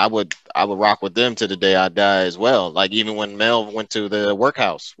say, and I would rock with them to the day I die as well. Like even when Mel went to the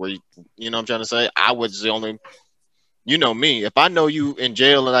workhouse, where you know what I'm trying to say, I was the only. You know me, if I know you in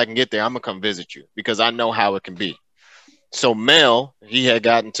jail and I can get there, I'm gonna come visit you because I know how it can be. So Mel, he had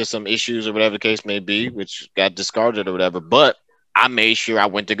gotten to some issues or whatever the case may be, which got discarded or whatever, but I made sure I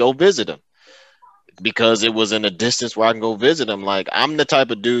went to go visit him because it was in a distance where I can go visit him. Like I'm the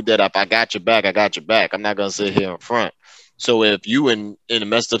type of dude that if I got your back, I got your back. I'm not gonna sit here in front. So if you in a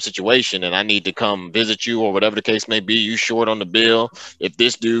messed up situation and I need to come visit you or whatever the case may be, you short on the bill. If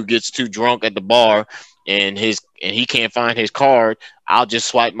this dude gets too drunk at the bar and he can't find his card, I'll just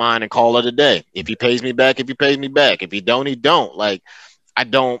swipe mine and call it a day. If he pays me back, he don't, he don't. Like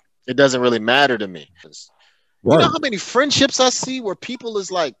it doesn't really matter to me. Right. You know how many friendships I see where people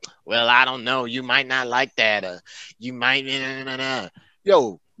is like, well, I don't know, you might not like that, you might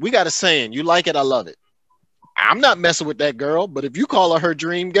Yo, we got a saying, you like it, I love it. I'm not messing with that girl, but if you call her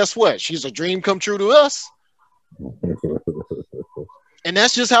dream, guess what? She's a dream come true to us. And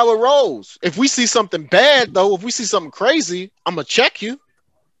that's just how it rolls. If we see something bad, though, if we see something crazy, I'm going to check you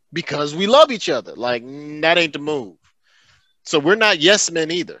because we love each other. Like, that ain't the move. So we're not yes men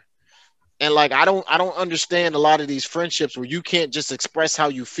either. And like, I don't understand a lot of these friendships where you can't just express how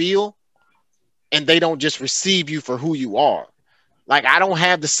you feel and they don't just receive you for who you are. Like, I don't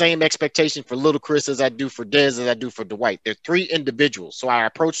have the same expectation for Little Chris as I do for Dez as I do for Dwight. They're three individuals. So I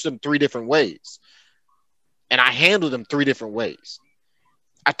approach them three different ways. And I handle them three different ways.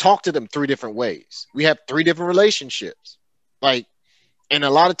 I talk to them three different ways. We have three different relationships. Like, and a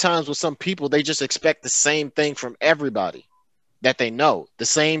lot of times with some people, they just expect the same thing from everybody that they know, the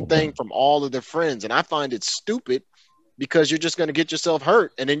same thing from all of their friends. And I find it stupid because you're just going to get yourself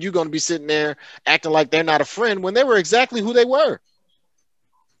hurt. And then you're going to be sitting there acting like they're not a friend when they were exactly who they were.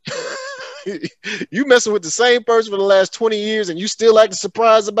 You messing with the same person for the last 20 years and you still acting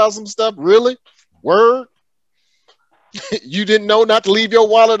surprised about some stuff? Really? Word? You didn't know not to leave your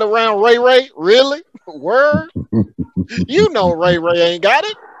wallet around Ray Ray? Really? Word? You know Ray Ray ain't got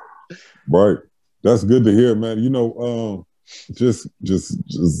it. Right. That's good to hear, man. You know, just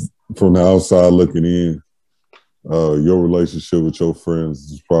from the outside looking in, your relationship with your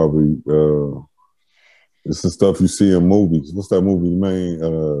friends is probably it's the stuff you see in movies. What's that movie name?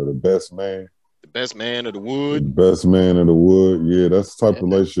 The Best Man? The Best Man of the Wood. The Best Man of the Wood. Yeah, that's the type of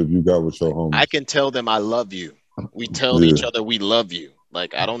relationship you got with your homies. I can tell them I love you. We tell each other we love you.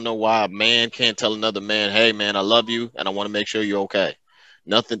 Like, I don't know why a man can't tell another man, hey, man, I love you, and I want to make sure you're okay.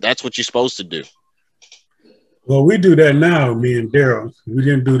 Nothing. That's what you're supposed to do. Well, we do that now, me and Daryl. We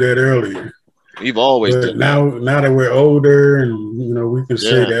didn't do that earlier. We've always done now that we're older and, you know, we can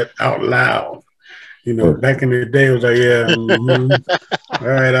say that out loud. You know, back in the day, it was like, all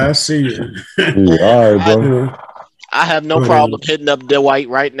right, I see you. All right, bro. I have no problem hitting up Dwight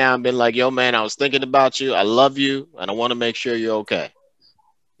right now and being like, yo, man, I was thinking about you. I love you, and I want to make sure you're okay.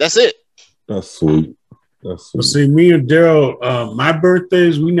 That's it. That's sweet. That's sweet. Well, see, me and Daryl, my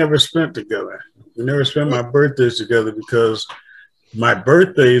birthdays, we never spent together. We never spent my birthdays together because my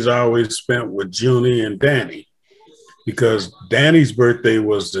birthdays I always spent with Junie and Danny because Danny's birthday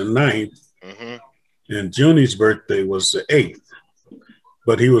was the 9th and Junie's birthday was the 8th,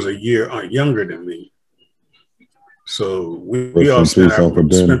 but he was a year younger than me. So we all spent our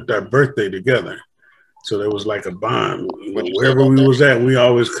birthday together. So there was like a bond. You know, wherever we was at, we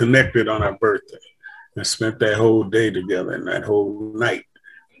always connected on our birthday and spent that whole day together and that whole night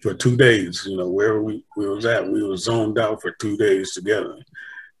for 2 days. You know, wherever we was at, we were zoned out for 2 days together.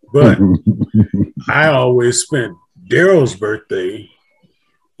 But I always spent Daryl's birthday,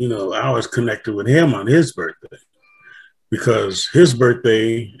 you know, I was connected with him on his birthday because his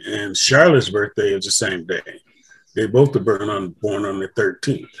birthday and Charlotte's birthday is the same day. They both are born on the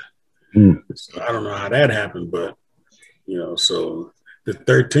 13th. So I don't know how that happened, but you know, so the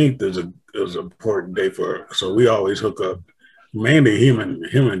 13th is an important day for her. So we always hook up, mainly him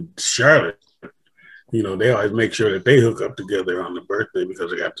and Charlotte. you know, they always make sure that they hook up together on the birthday because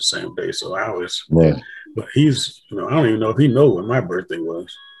they got the same day. So I always, but he's, you know, I don't even know if he knows when my birthday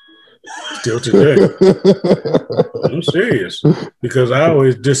was. Still today. I'm serious. Because I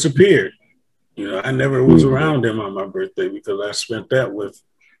always disappeared. You know, I never was around him on my birthday because I spent that with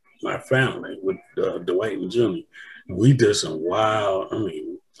my family, with Dwight and Jimmy. We did some wild, I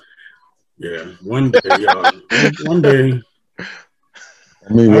mean, yeah, one day, y'all, one day.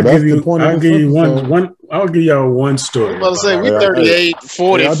 I mean, well, that's the point. I'll give you one. I'll give y'all one story. I'm about to say we 38,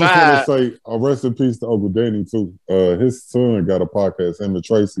 45. I just want to say, rest in peace to Uncle Danny too. His son got a podcast. Him and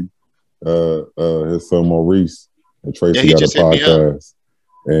Tracy, his son Maurice and Tracy got a podcast,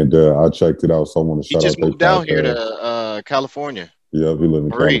 and I checked it out. So I want to shout out. He just moved down here to California. Yeah, he lives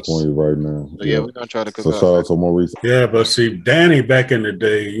in California right now. So yeah, we're gonna try to cook up. So shout out to Maurice. Yeah, but see, Danny back in the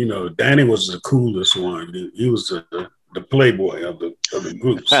day, you know, Danny was the coolest one. He was the playboy of the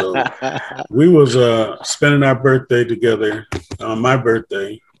group. So we was spending our birthday together on my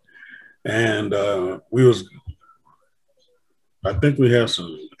birthday, and we was, I think we had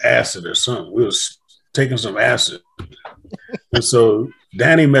some acid or something. We was taking some acid, and so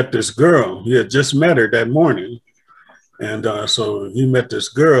Danny met this girl. He had just met her that morning, and so he met this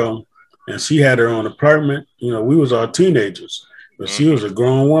girl, and she had her own apartment. You know, we was all teenagers, but she was a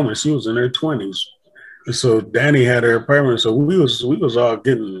grown woman. She was in her 20s. And so Danny had her apartment, so we was all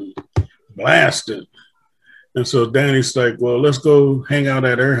getting blasted. And so Danny's like, well, let's go hang out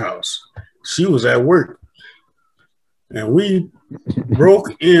at her house. She was at work. And we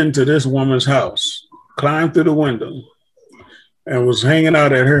broke into this woman's house, climbed through the window, and was hanging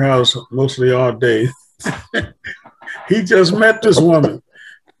out at her house mostly all day. He just met this woman.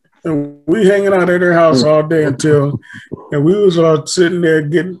 And we hanging out at her house all day and we was all sitting there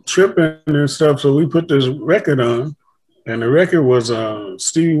tripping and stuff. So we put this record on, and the record was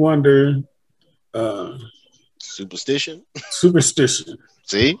Stevie Wonder. Superstition.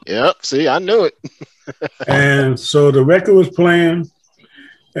 See? Yep. See, I knew it. And so the record was playing,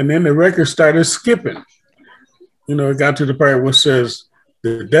 and then the record started skipping. You know, it got to the part where it says,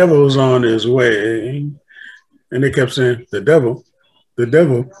 the devil's on his way. And they kept saying, the devil.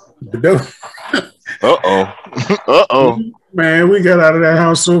 Uh-oh. Man, we got out of that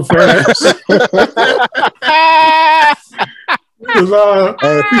house so fast.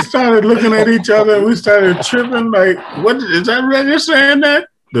 We started looking at each other and we started tripping like, what is that record saying that?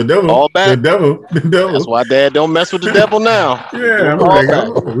 The devil. All back. The devil. That's why Dad don't mess with the devil now. Yeah, I'm like,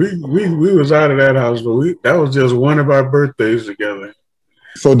 we was out of that house, but that was just one of our birthdays together.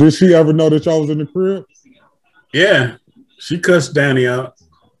 So did she ever know that y'all was in the crib? Yeah. She cussed Danny out.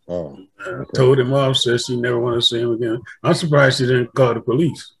 Oh. Told him off, said she never wanted to see him again. I'm surprised she didn't call the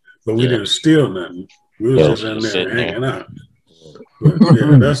police, but we didn't steal nothing. We was just in there hanging out. But,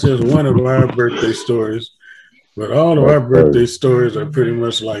 yeah, that's just one of our birthday stories. But all of our birthday stories are pretty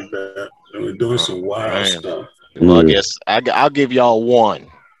much like that. And we're doing some wild stuff. Well, I guess I'll give y'all one.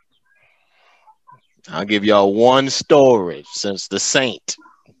 I'll give y'all one story since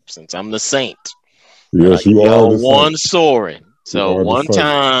I'm the saint. Yes, you are. One story. So one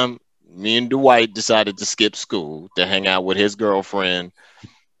time, me and Dwight decided to skip school to hang out with his girlfriend.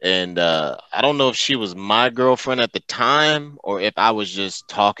 And I don't know if she was my girlfriend at the time or if I was just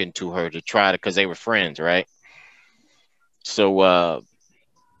talking to her to try to, because they were friends, right? So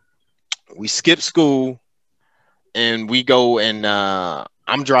we skip school and we go and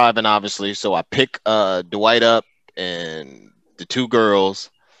I'm driving, obviously. So I pick Dwight up and the two girls.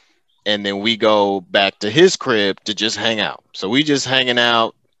 And then we go back to his crib to just hang out. So we just hanging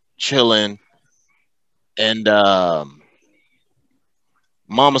out, chilling. And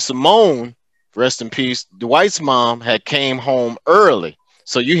Mama Simone, rest in peace, Dwight's mom had came home early.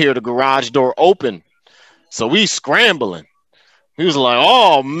 So you hear the garage door open. So we scrambling. He was like,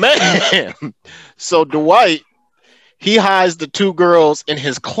 oh, man. So Dwight, he hides the two girls in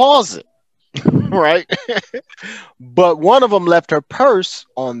his closet. Right. But one of them left her purse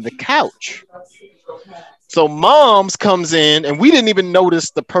on the couch. So Mom's comes in and we didn't even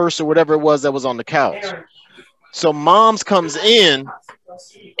notice the purse or whatever it was that was on the couch. So Mom's comes in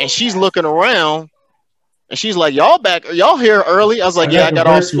and she's looking around and she's like, y'all here early? I was like, yeah, I got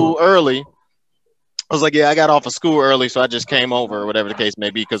off school early. I was like, yeah, I got off of school early. So I just came over or whatever the case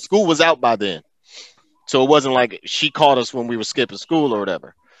may be, because school was out by then. So it wasn't like she caught us when we were skipping school or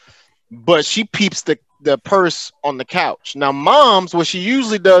whatever. But she peeps the purse on the couch. Now, Mom's, what she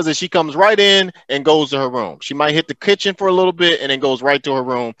usually does is she comes right in and goes to her room. She might hit the kitchen for a little bit and then goes right to her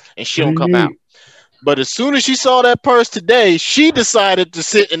room and she don't come out. But as soon as she saw that purse today, she decided to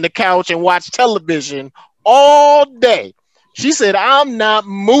sit in the couch and watch television all day. She said, I'm not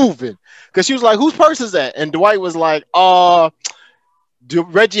moving. because she was like, whose purse is that? And Dwight was like,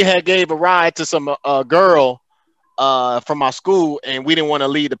 Reggie had gave a ride to some girl from my school, and we didn't want to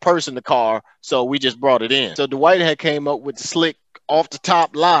leave the purse in the car, so we just brought it in. So Dwight had came up with the slick off the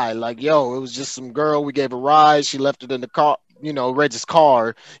top lie, like, yo, it was just some girl, we gave a ride, she left it in the car, you know, Reggie's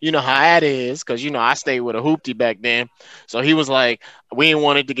car. You know how that is, because, you know, I stayed with a hoopty back then. So he was like, we didn't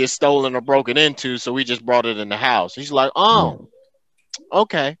want it to get stolen or broken into, so we just brought it in the house. He's like, oh,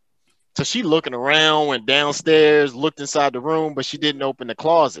 okay. So she looking around, went downstairs, looked inside the room, but she didn't open the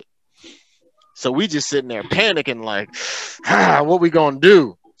closet. So we just sitting there panicking like, what we gonna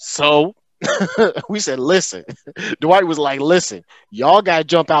do? So we said, listen. Dwight was like, listen, y'all gotta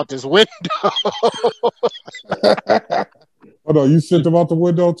jump out this window. Oh no, you sent him out the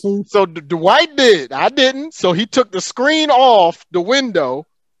window too? So Dwight did. I didn't. So he took the screen off the window,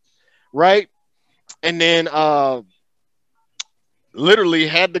 right? And then literally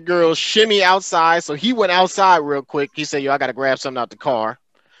had the girl shimmy outside. So he went outside real quick. He said, yo, I gotta grab something out the car.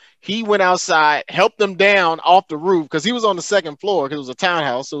 He went outside, helped them down off the roof, because he was on the second floor, because it was a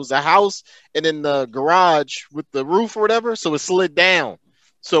townhouse. So it was a house and then the garage with the roof or whatever. So it slid down.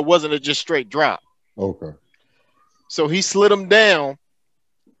 So it wasn't a just straight drop. Okay. So he slid them down,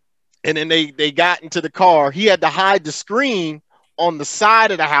 and then they got into the car. He had to hide the screen on the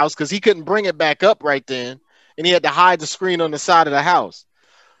side of the house because he couldn't bring it back up right then. And he had to hide the screen on the side of the house.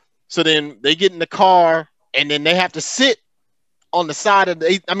 So then they get in the car, and then they have to sit on the side of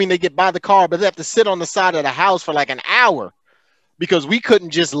they get by the car, but they have to sit on the side of the house for like an hour because we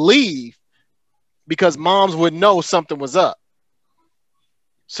couldn't just leave because moms would know something was up.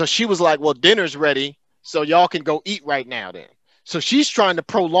 So she was like, well, dinner's ready, so y'all can go eat right now then. So she's trying to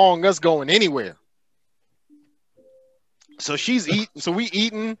prolong us going anywhere. So she's eating, so we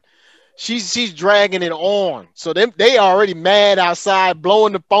eating, she's dragging it on. So they already mad outside,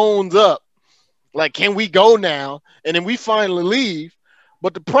 blowing the phones up. Like, can we go now? And then we finally leave.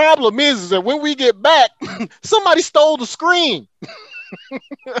 But the problem is that when we get back, somebody stole the screen.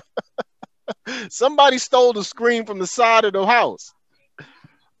 Somebody stole the screen from the side of the house.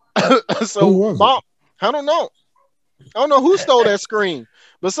 So mom, I don't know. I don't know who stole that screen,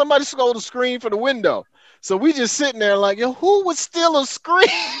 but somebody stole the screen for the window. So we just sitting there like, yo, who would steal a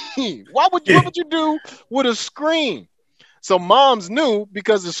screen? What would you do with a screen? So moms knew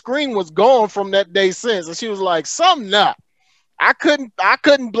because the screen was gone from that day since. And she was like, something up. I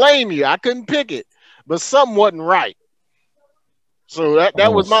couldn't blame you. I couldn't pick it, but something wasn't right. So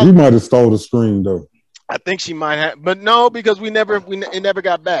that was my. She might have stole the screen though. I think she might have, but no, because it never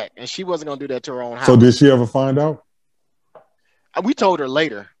got back, and she wasn't gonna do that to her own house. So did she ever find out? We told her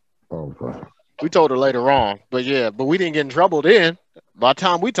later. Oh, God. We told her later on, but we didn't get in trouble then. By the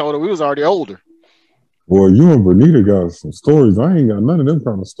time we told her, we was already older. Boy, you and Bernita got some stories. I ain't got none of them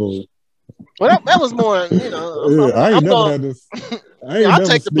kind of stories. Well, that was more, you know. I ain't never had this. I'll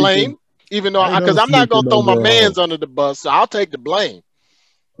take the blame, even though because I'm not gonna throw my mans under the bus, so I'll take the blame.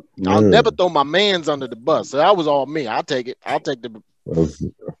 Yeah. I'll never throw my mans under the bus. So that was all me. I'll take it. I'll take the.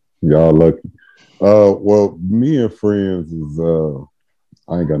 Y'all lucky. Well, me and friends is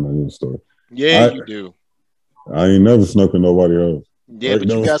I ain't got none of this story. Yeah, you do. I ain't never snuck with nobody else. Yeah, but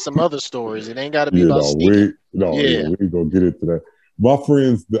you got some other stories. It ain't got to be about sneaking. We gonna get into that. My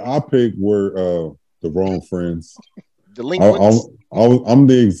friends that I picked were the wrong friends. Delinquents. I'm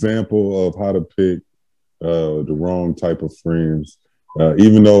the example of how to pick the wrong type of friends.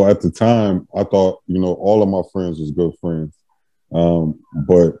 Even though at the time I thought, you know, all of my friends was good friends.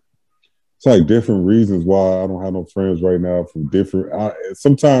 But it's like different reasons why I don't have no friends right now from different.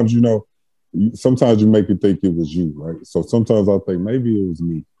 Sometimes, you know, sometimes you make it think it was you, right? So sometimes I think maybe it was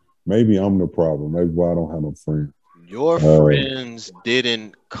me. Maybe I'm the problem. Maybe why I don't have no friends. Your friends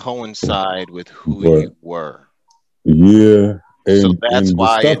didn't coincide with who you were. Yeah. And, so that's and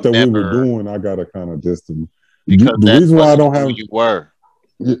why the stuff that we were doing, I got to kind of distance. Because the reason why I don't have you were.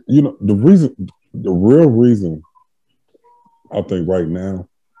 You know, the real reason I think right now,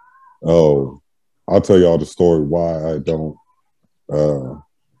 I'll tell y'all the story why I don't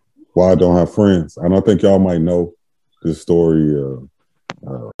have friends. And I think y'all might know this story.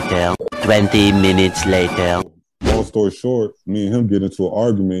 20 minutes later. Long story short, me and him get into an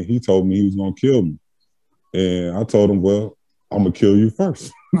argument. He told me he was going to kill me. And I told him, well, I'm going to kill you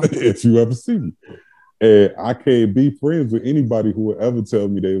first if you ever see me. And I can't be friends with anybody who would ever tell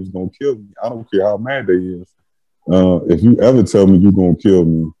me they was going to kill me. I don't care how mad they is. If you ever tell me you're going to kill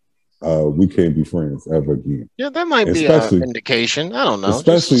me, we can't be friends ever again. Yeah, that might be an indication. I don't know.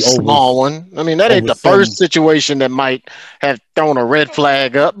 Especially just a small one. I mean, that ain't the first situation that might have thrown a red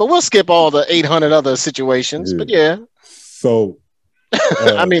flag up, but we'll skip all the 800 other situations. Yeah. But yeah. So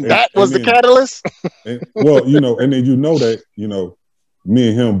I mean, that was the catalyst. Well, you know, and then you know that, you know, me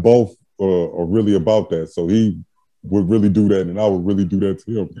and him both are really about that. So he would really do that, and I would really do that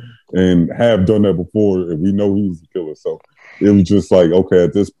to him, and have done that before. And we know he's a killer. So it was just like, okay,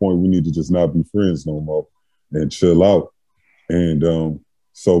 at this point, we need to just not be friends no more and chill out. And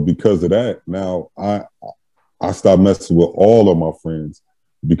so because of that, now I stopped messing with all of my friends,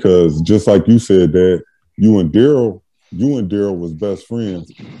 because just like you said, that you and Daryl was best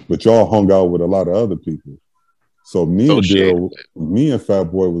friends, but y'all hung out with a lot of other people. So me and Fat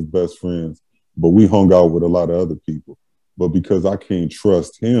Boy was best friends, but we hung out with a lot of other people. But because I can't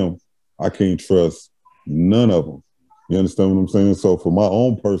trust him, I can't trust none of them. You understand what I'm saying? So for my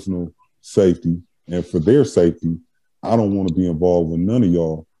own personal safety and for their safety, I don't want to be involved with none of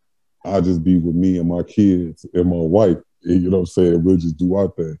y'all. I just be with me and my kids and my wife. And, you know what I'm saying? We'll just do our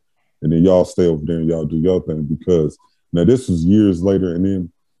thing. And then y'all stay over there and y'all do your thing. Because now this was years later. And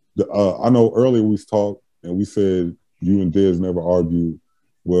then I know earlier we talked and we said you and Dez never argued.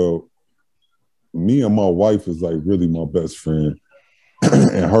 Well, me and my wife is like really my best friend.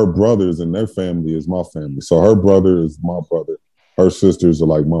 And her brothers and their family is my family. So her brother is my brother. Her sisters are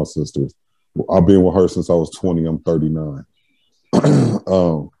like my sisters. I've been with her since I was 20. I'm 39.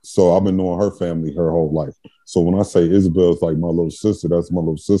 So I've been knowing her family her whole life. So when I say Isabel's like my little sister, that's my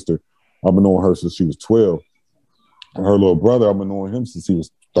little sister. I've been knowing her since she was 12. And her little brother, I've been knowing him since he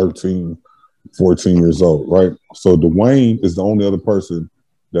was 13, 14 years old, right? So Dwayne is the only other person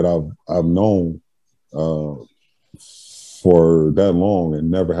that I've known for that long and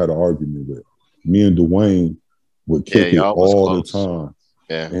never had an argument with. Me and Dwayne would kick it all the time.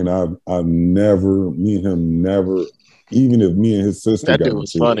 Yeah. And I've never, me and him never, even if me and his sister that dude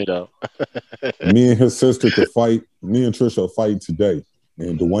was funny though. Me and his sister could fight. Me and Trisha fight today,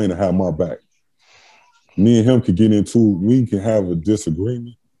 and Dwayne will have my back. Me and him could get into, we can have a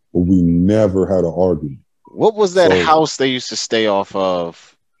disagreement, but we never had an argument. What was that house they used to stay off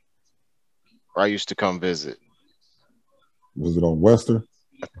of? Where I used to come visit. Was it on Western?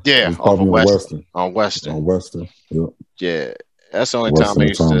 Yeah, off of Western. On Western. On Western. Yeah. Yeah. That's the only time I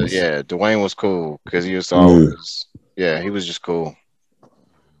used to. Yeah, Dwayne was cool because he was always. Yeah, he was just cool.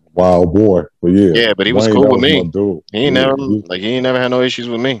 Wild boy, but yeah. Yeah, but he was cool with me. He ain't never had no issues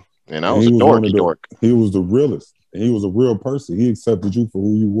with me, and I was a dork. He was the realest, and he was a real person. He accepted you for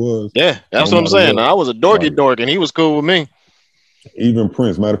who you was. Yeah, that's what I'm saying. I was a dork, and he was cool with me. Even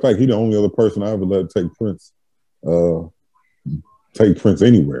Prince. Matter of fact, he the only other person I ever let take Prince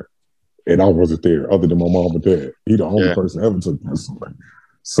anywhere. And I wasn't there other than my mom and dad. He the only person ever took Prince away.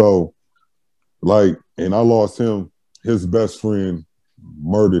 So, like, and I lost him. His best friend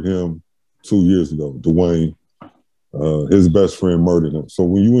murdered him 2 years ago, Dwayne. His best friend murdered him. So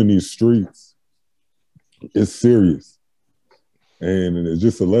when you in these streets, it's serious. And it's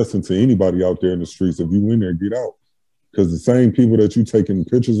just a lesson to anybody out there in the streets. If you in there, get out. Because the same people that you taking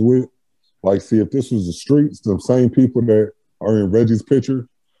pictures with, like, see, if this was the streets, the same people that are in Reggie's picture,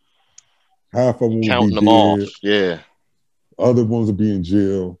 half of them would be dead. Off. Yeah. Other ones would be in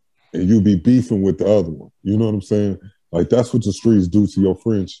jail, and you'd be beefing with the other one. You know what I'm saying? Like, that's what the streets do to your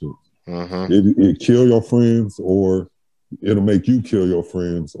friendship. Mm-hmm. It kill your friends, or it'll make you kill your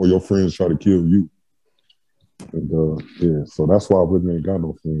friends, or your friends try to kill you. And so that's why I really ain't got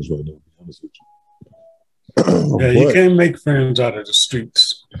no friends right now, to be honest with you. Yeah, you can't make friends out of the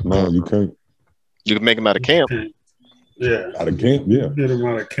streets. No, you can't. You can make them out of camp. Yeah. Out of camp, yeah. Get them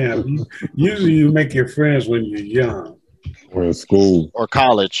out of camp. Usually you make your friends when you're young. Or in school. Or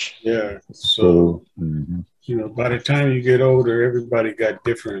college. Yeah. So, you know, by the time you get older, everybody got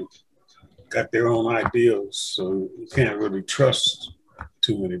their own ideals. So you can't really trust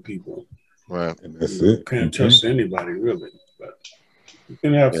too many people. Right. And that's you it. You can't trust anybody, really. But you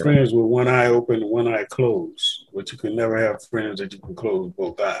can have friends with one eye open and one eye closed. But you can never have friends that you can close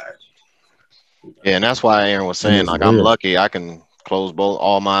both eyes. Yeah, and that's why Aaron was saying, like, I'm lucky I can close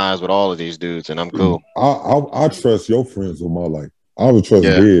all my eyes with all of these dudes, and I'm cool. I trust your friends with my life. I would trust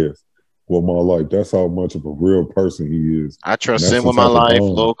Dez with my life. That's how much of a real person he is. I trust him with my life.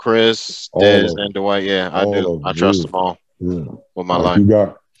 Lil Chris, Dez, and Dwight. Yeah, I do. I trust them all with my life.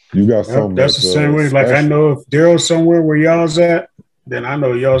 You got something. That's the same way. Like, I know if Daryl's somewhere where y'all's at, then I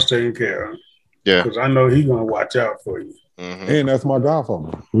know y'all's taken care of. Yeah, because I know he's gonna watch out for you. Mm-hmm. And that's my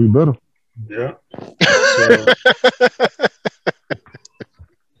godfather. We better. Yeah.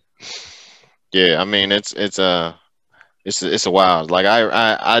 Yeah, I mean it's a wild. Like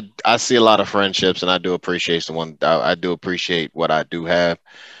I see a lot of friendships, and I do appreciate I do appreciate what I do have,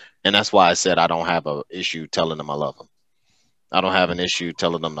 and that's why I said I don't have an issue telling them I love them. I don't have an issue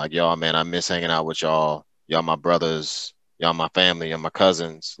telling them like, y'all, man, I miss hanging out with y'all. Y'all my brothers. y'all my family, y'all my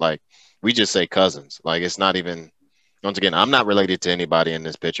cousins. Like, we just say cousins. Like, it's not even, once again, I'm not related to anybody in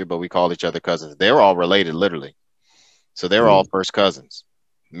this picture, but we call each other cousins. They're all related, literally. So they're all first cousins.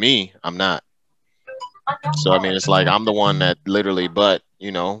 Me, I'm not. So, I mean, it's like I'm the one that literally, but,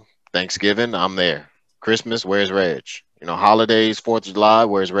 you know, Thanksgiving, I'm there. Christmas, where's Reg? You know, holidays, 4th of July,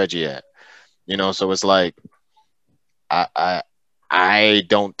 where's Reggie at? You know, so it's like, I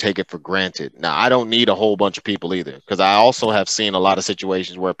don't take it for granted. Now, I don't need a whole bunch of people either, because I also have seen a lot of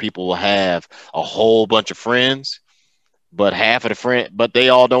situations where people will have a whole bunch of friends, but but they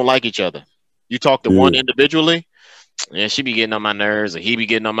all don't like each other. You talk to one individually, yeah, she be getting on my nerves, or he be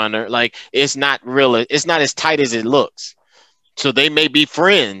getting on my nerves. Like, it's not as tight as it looks. So they may be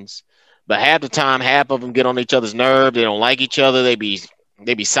friends, but half the time, half of them get on each other's nerves. They don't like each other. They be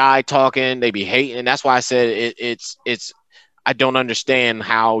side talking. They be hating. And that's why I said it's. I don't understand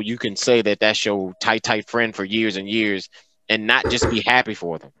how you can say that that's your tight friend for years and years, and not just be happy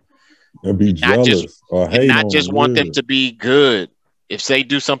for them, and be jealous, and not just want them to be good. If they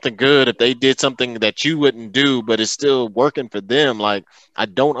do something good, if they did something that you wouldn't do, but it's still working for them, like, I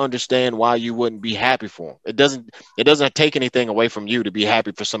don't understand why you wouldn't be happy for them. It doesn't take anything away from you to be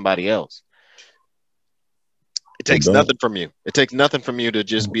happy for somebody else. It takes nothing from you. It takes nothing from you to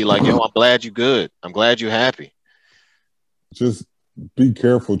just be like, yo, I'm glad you're good. I'm glad you're happy. Just be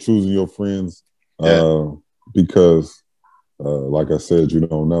careful choosing your friends, because, like I said, you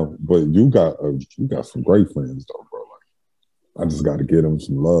don't know. But you got some great friends, though, bro. Like, I just got to get them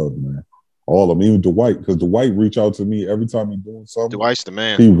some love, man. All of them, even Dwight, because Dwight reach out to me every time he's doing something. Dwight's the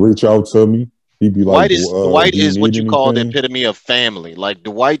man. He reach out to me. He'd be like, Dwight is what you call the epitome of family. Like,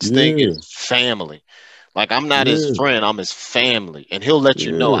 Dwight's thing is family. Like, I'm not his friend, I'm his family. And he'll let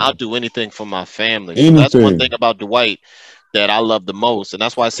you know I'll do anything for my family. So that's one thing about Dwight that I love the most. And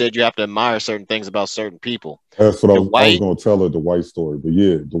that's why I said you have to admire certain things about certain people. That's what I was going to tell her, the Dwight story. But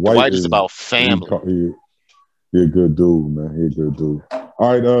yeah, Dwight is about family. He a good dude, man. He a good dude. All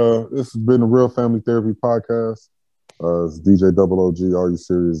right, this has been the Real Family Therapy Podcast. It's DJ Double OG. Are You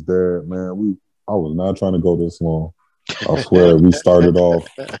Serious Dad? Man, I was not trying to go this long. I swear, we started off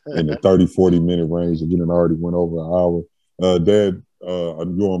in the 30-40 minute range, and we done already went over an hour. Dad,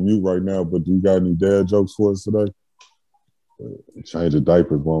 you're on mute right now, but do you got any dad jokes for us today? Change the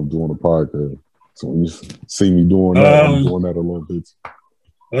diapers while I'm doing a podcast. So when you see me doing that, I'm doing that a little bit.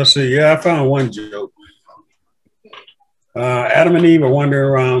 Let's see. Yeah, I found one joke. Adam and Eve are wandering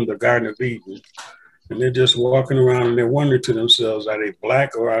around the Garden of Eden, and they're just walking around, and they're wondering to themselves, are they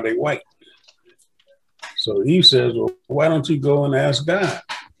black or are they white? So Eve says, well, why don't you go and ask God?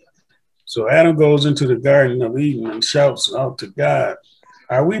 So Adam goes into the Garden of Eden and shouts out to God,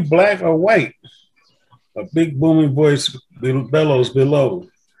 are we black or white? A big booming voice bellows below,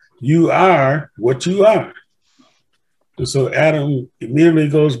 you are what you are. And so Adam immediately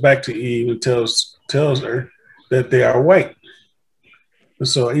goes back to Eve and tells her that they are white. And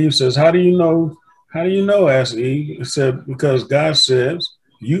so Eve says, how do you know? Asked Eve. He said, because God says,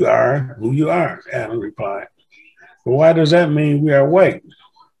 you are who you are, Adam replied. But why does that mean we are white?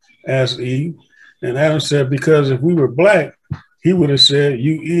 Asked Eve. And Adam said, because if we were black, he would have said,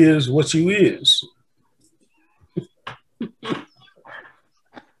 you is what you is.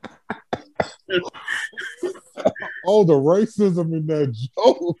 Oh, the racism in that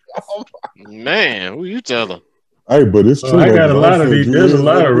joke. Man, who you telling? Hey, but it's true. I got a lot of these. There's a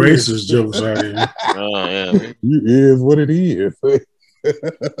lot of racist jokes out here. Oh, yeah. You is what it is.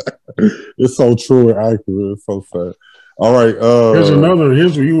 It's so true and accurate. It's so sad. All right. Here's another.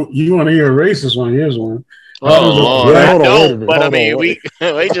 You want to hear a racist one? Here's one. Oh, Lord, I don't. But I mean, wait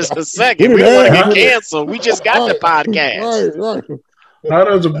just a second. We want to get canceled. We just got the podcast. Right. How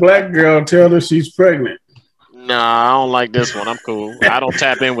does a black girl tell her she's pregnant? Nah, I don't like this one. I'm cool. I don't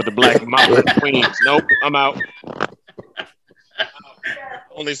tap in with the black mountain queens. Nope, I'm out.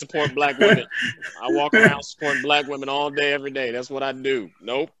 Only support black women. I walk around supporting black women all day, every day. That's what I do.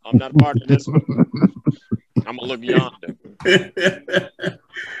 Nope, I'm not a part of this one. I'm gonna look yonder.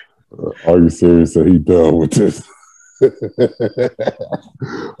 Are you serious that he done with this?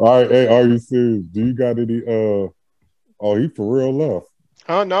 All right, hey, are you serious? Do you got any? He for real left.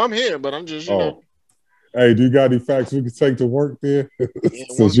 No, I'm here, but I'm just you know. Hey, do you got any facts we can take to work there? Yeah,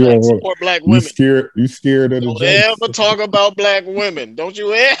 since you don't support black women. You scared of the Don't ever talk about black women. Don't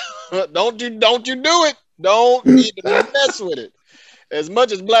you ever? Don't you do it. Don't even mess with it. As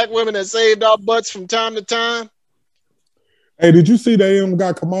much as black women have saved our butts from time to time. Hey, did you see they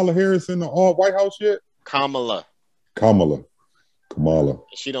got Kamala Harris in the White House yet? Kamala.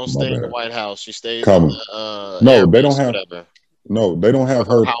 She don't stay in the White House. She stays in the No, they don't have. Whatever. No, they don't have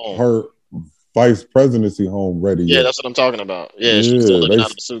her vice presidency home ready. Yeah, yet. That's what I'm talking about. Yeah, she's still living out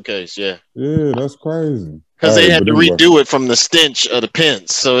of the suitcase. Yeah, that's crazy. Because they had to redo it from the stench of the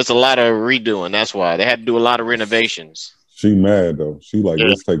Pence, so it's a lot of redoing. That's why they had to do a lot of renovations. She mad though. She like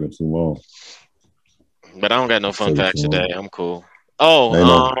it's taking too long. But I don't got no fun facts today. I'm cool.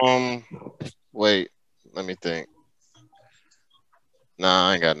 Oh, wait. Let me think. Nah,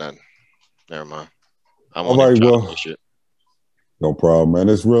 I ain't got nothing. Never mind. All right, well, no problem, man.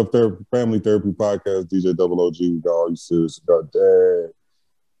 It's Real Therapy, Family Therapy Podcast. DJ Double OG. We got all you serious. Got dad.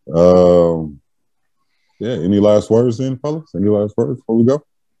 Yeah. Any last words, then, fellas? Any last words before we go?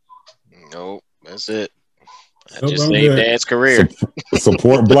 Nope. That's it. I just saved Dad's career.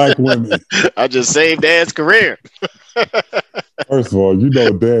 Support Black women. I just saved Dad's career. First of all, you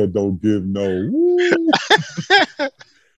know Dad don't give no.